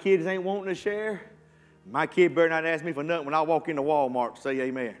 and my kids ain't wanting to share, my kid better not ask me for nothing when I walk into Walmart to say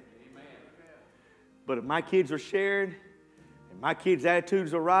amen. Amen. But if my kids are sharing, and my kids'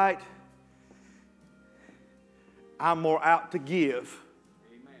 attitudes are right, I'm more out to give.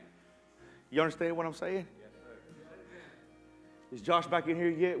 Amen. You understand what I'm saying? Yes, sir. Is Josh back in here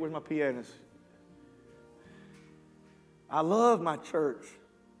yet? Where's my pianist? I love my church.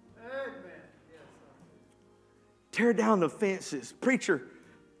 Amen. Yes, tear down the fences. Preacher,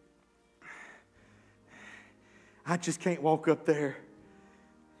 I just can't walk up there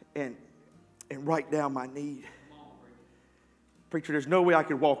and write down my need. Preacher, there's no way I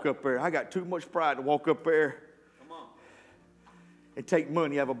can walk up there. I got too much pride to walk up there and take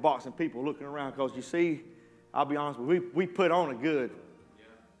money out of a box and people looking around. Because you see, I'll be honest with you, we put on a good.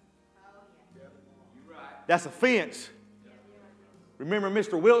 That's a fence. Remember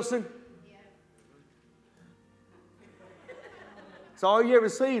Mr. Wilson? It's all you ever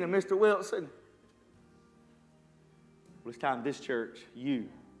seen of Mr. Wilson. Well, it's time this church, you,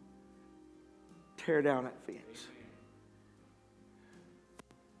 tear down that fence.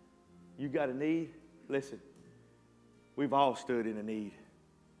 You got a need? Listen, we've all stood in a need.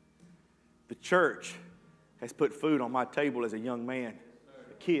 The church has put food on my table as a young man,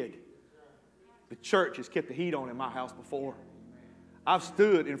 a kid. The church has kept the heat on in my house before. I've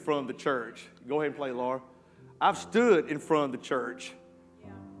stood in front of the church. Go ahead and play, Laura. I've stood in front of the church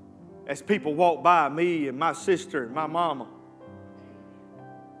as people walked by me and my sister and my mama,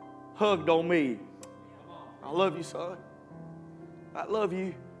 hugged on me. I love you, son. I love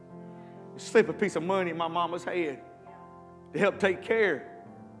you. Slip a piece of money in my mama's hand to help take care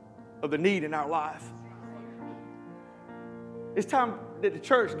of the need in our life. It's time that the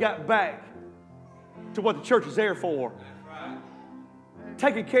church got back to what the church is there for.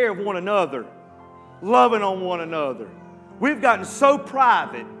 Taking care of one another, loving on one another. We've gotten so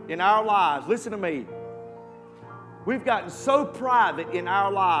private in our lives. Listen to me. We've gotten so private in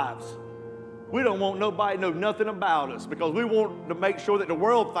our lives. We don't want nobody to know nothing about us because we want to make sure that the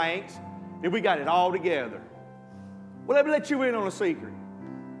world thinks that we got it all together. Well, let me let you in on a secret.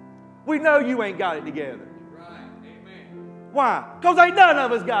 We know you ain't got it together. Right. Amen. Why? Because ain't none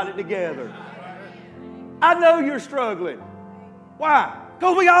of us got it together. I know you're struggling. Why?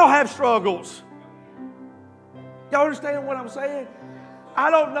 Because we all have struggles. Y'all understand what I'm saying? I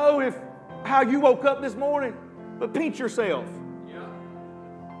don't know how you woke up this morning, but pinch yourself. Yeah.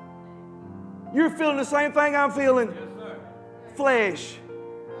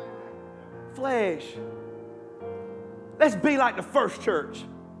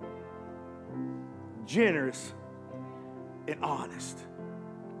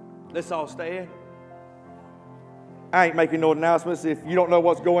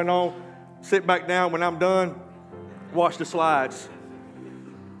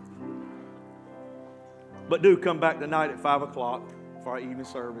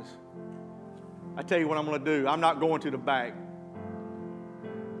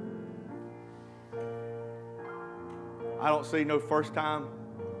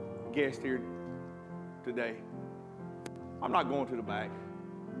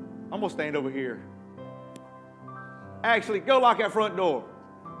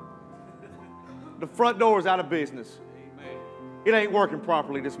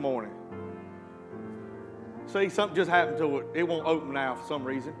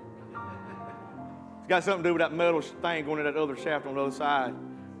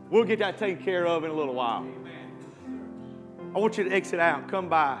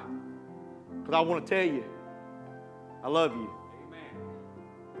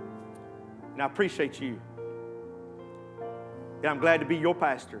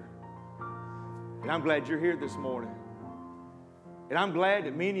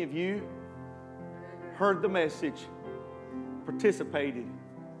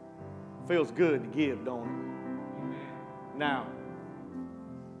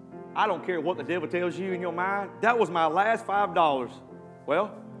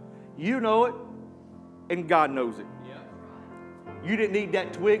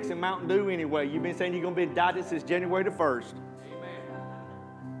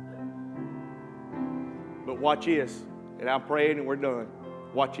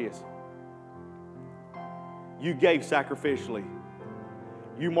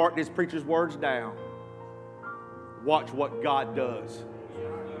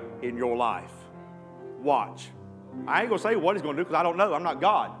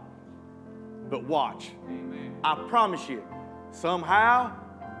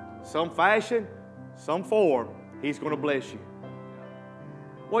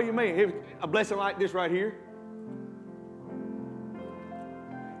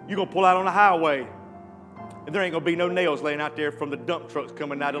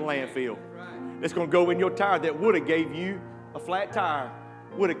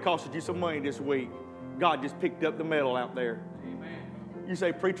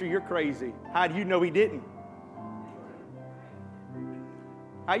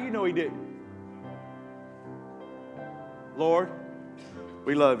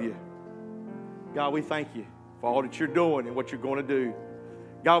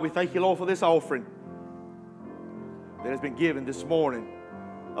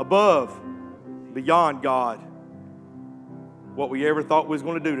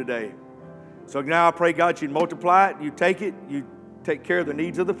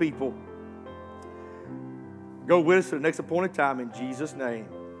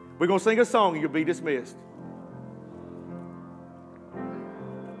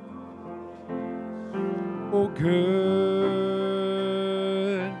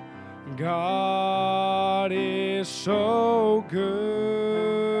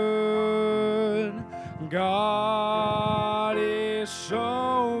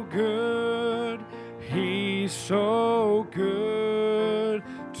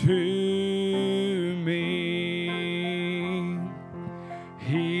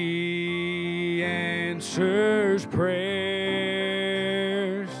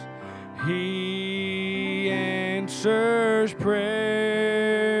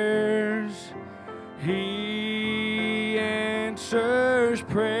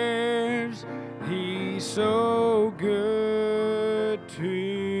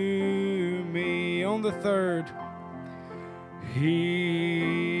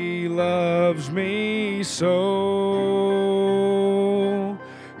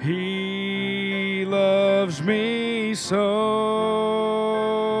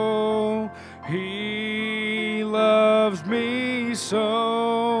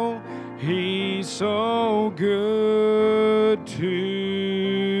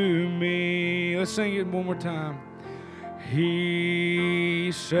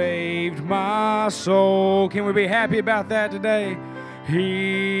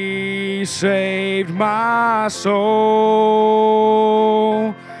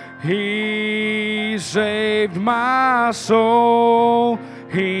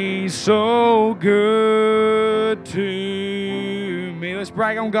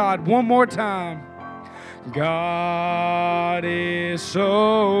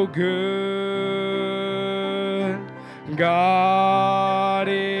 God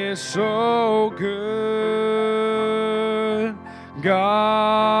is so good.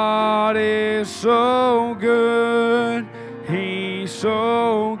 God is so good. He's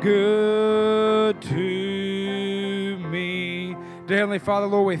so good to me. Dear Heavenly Father,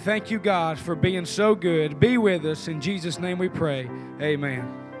 Lord, we thank you, God, for being so good. Be with us. In Jesus' name we pray.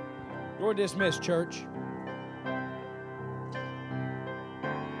 Amen. You're dismissed, church.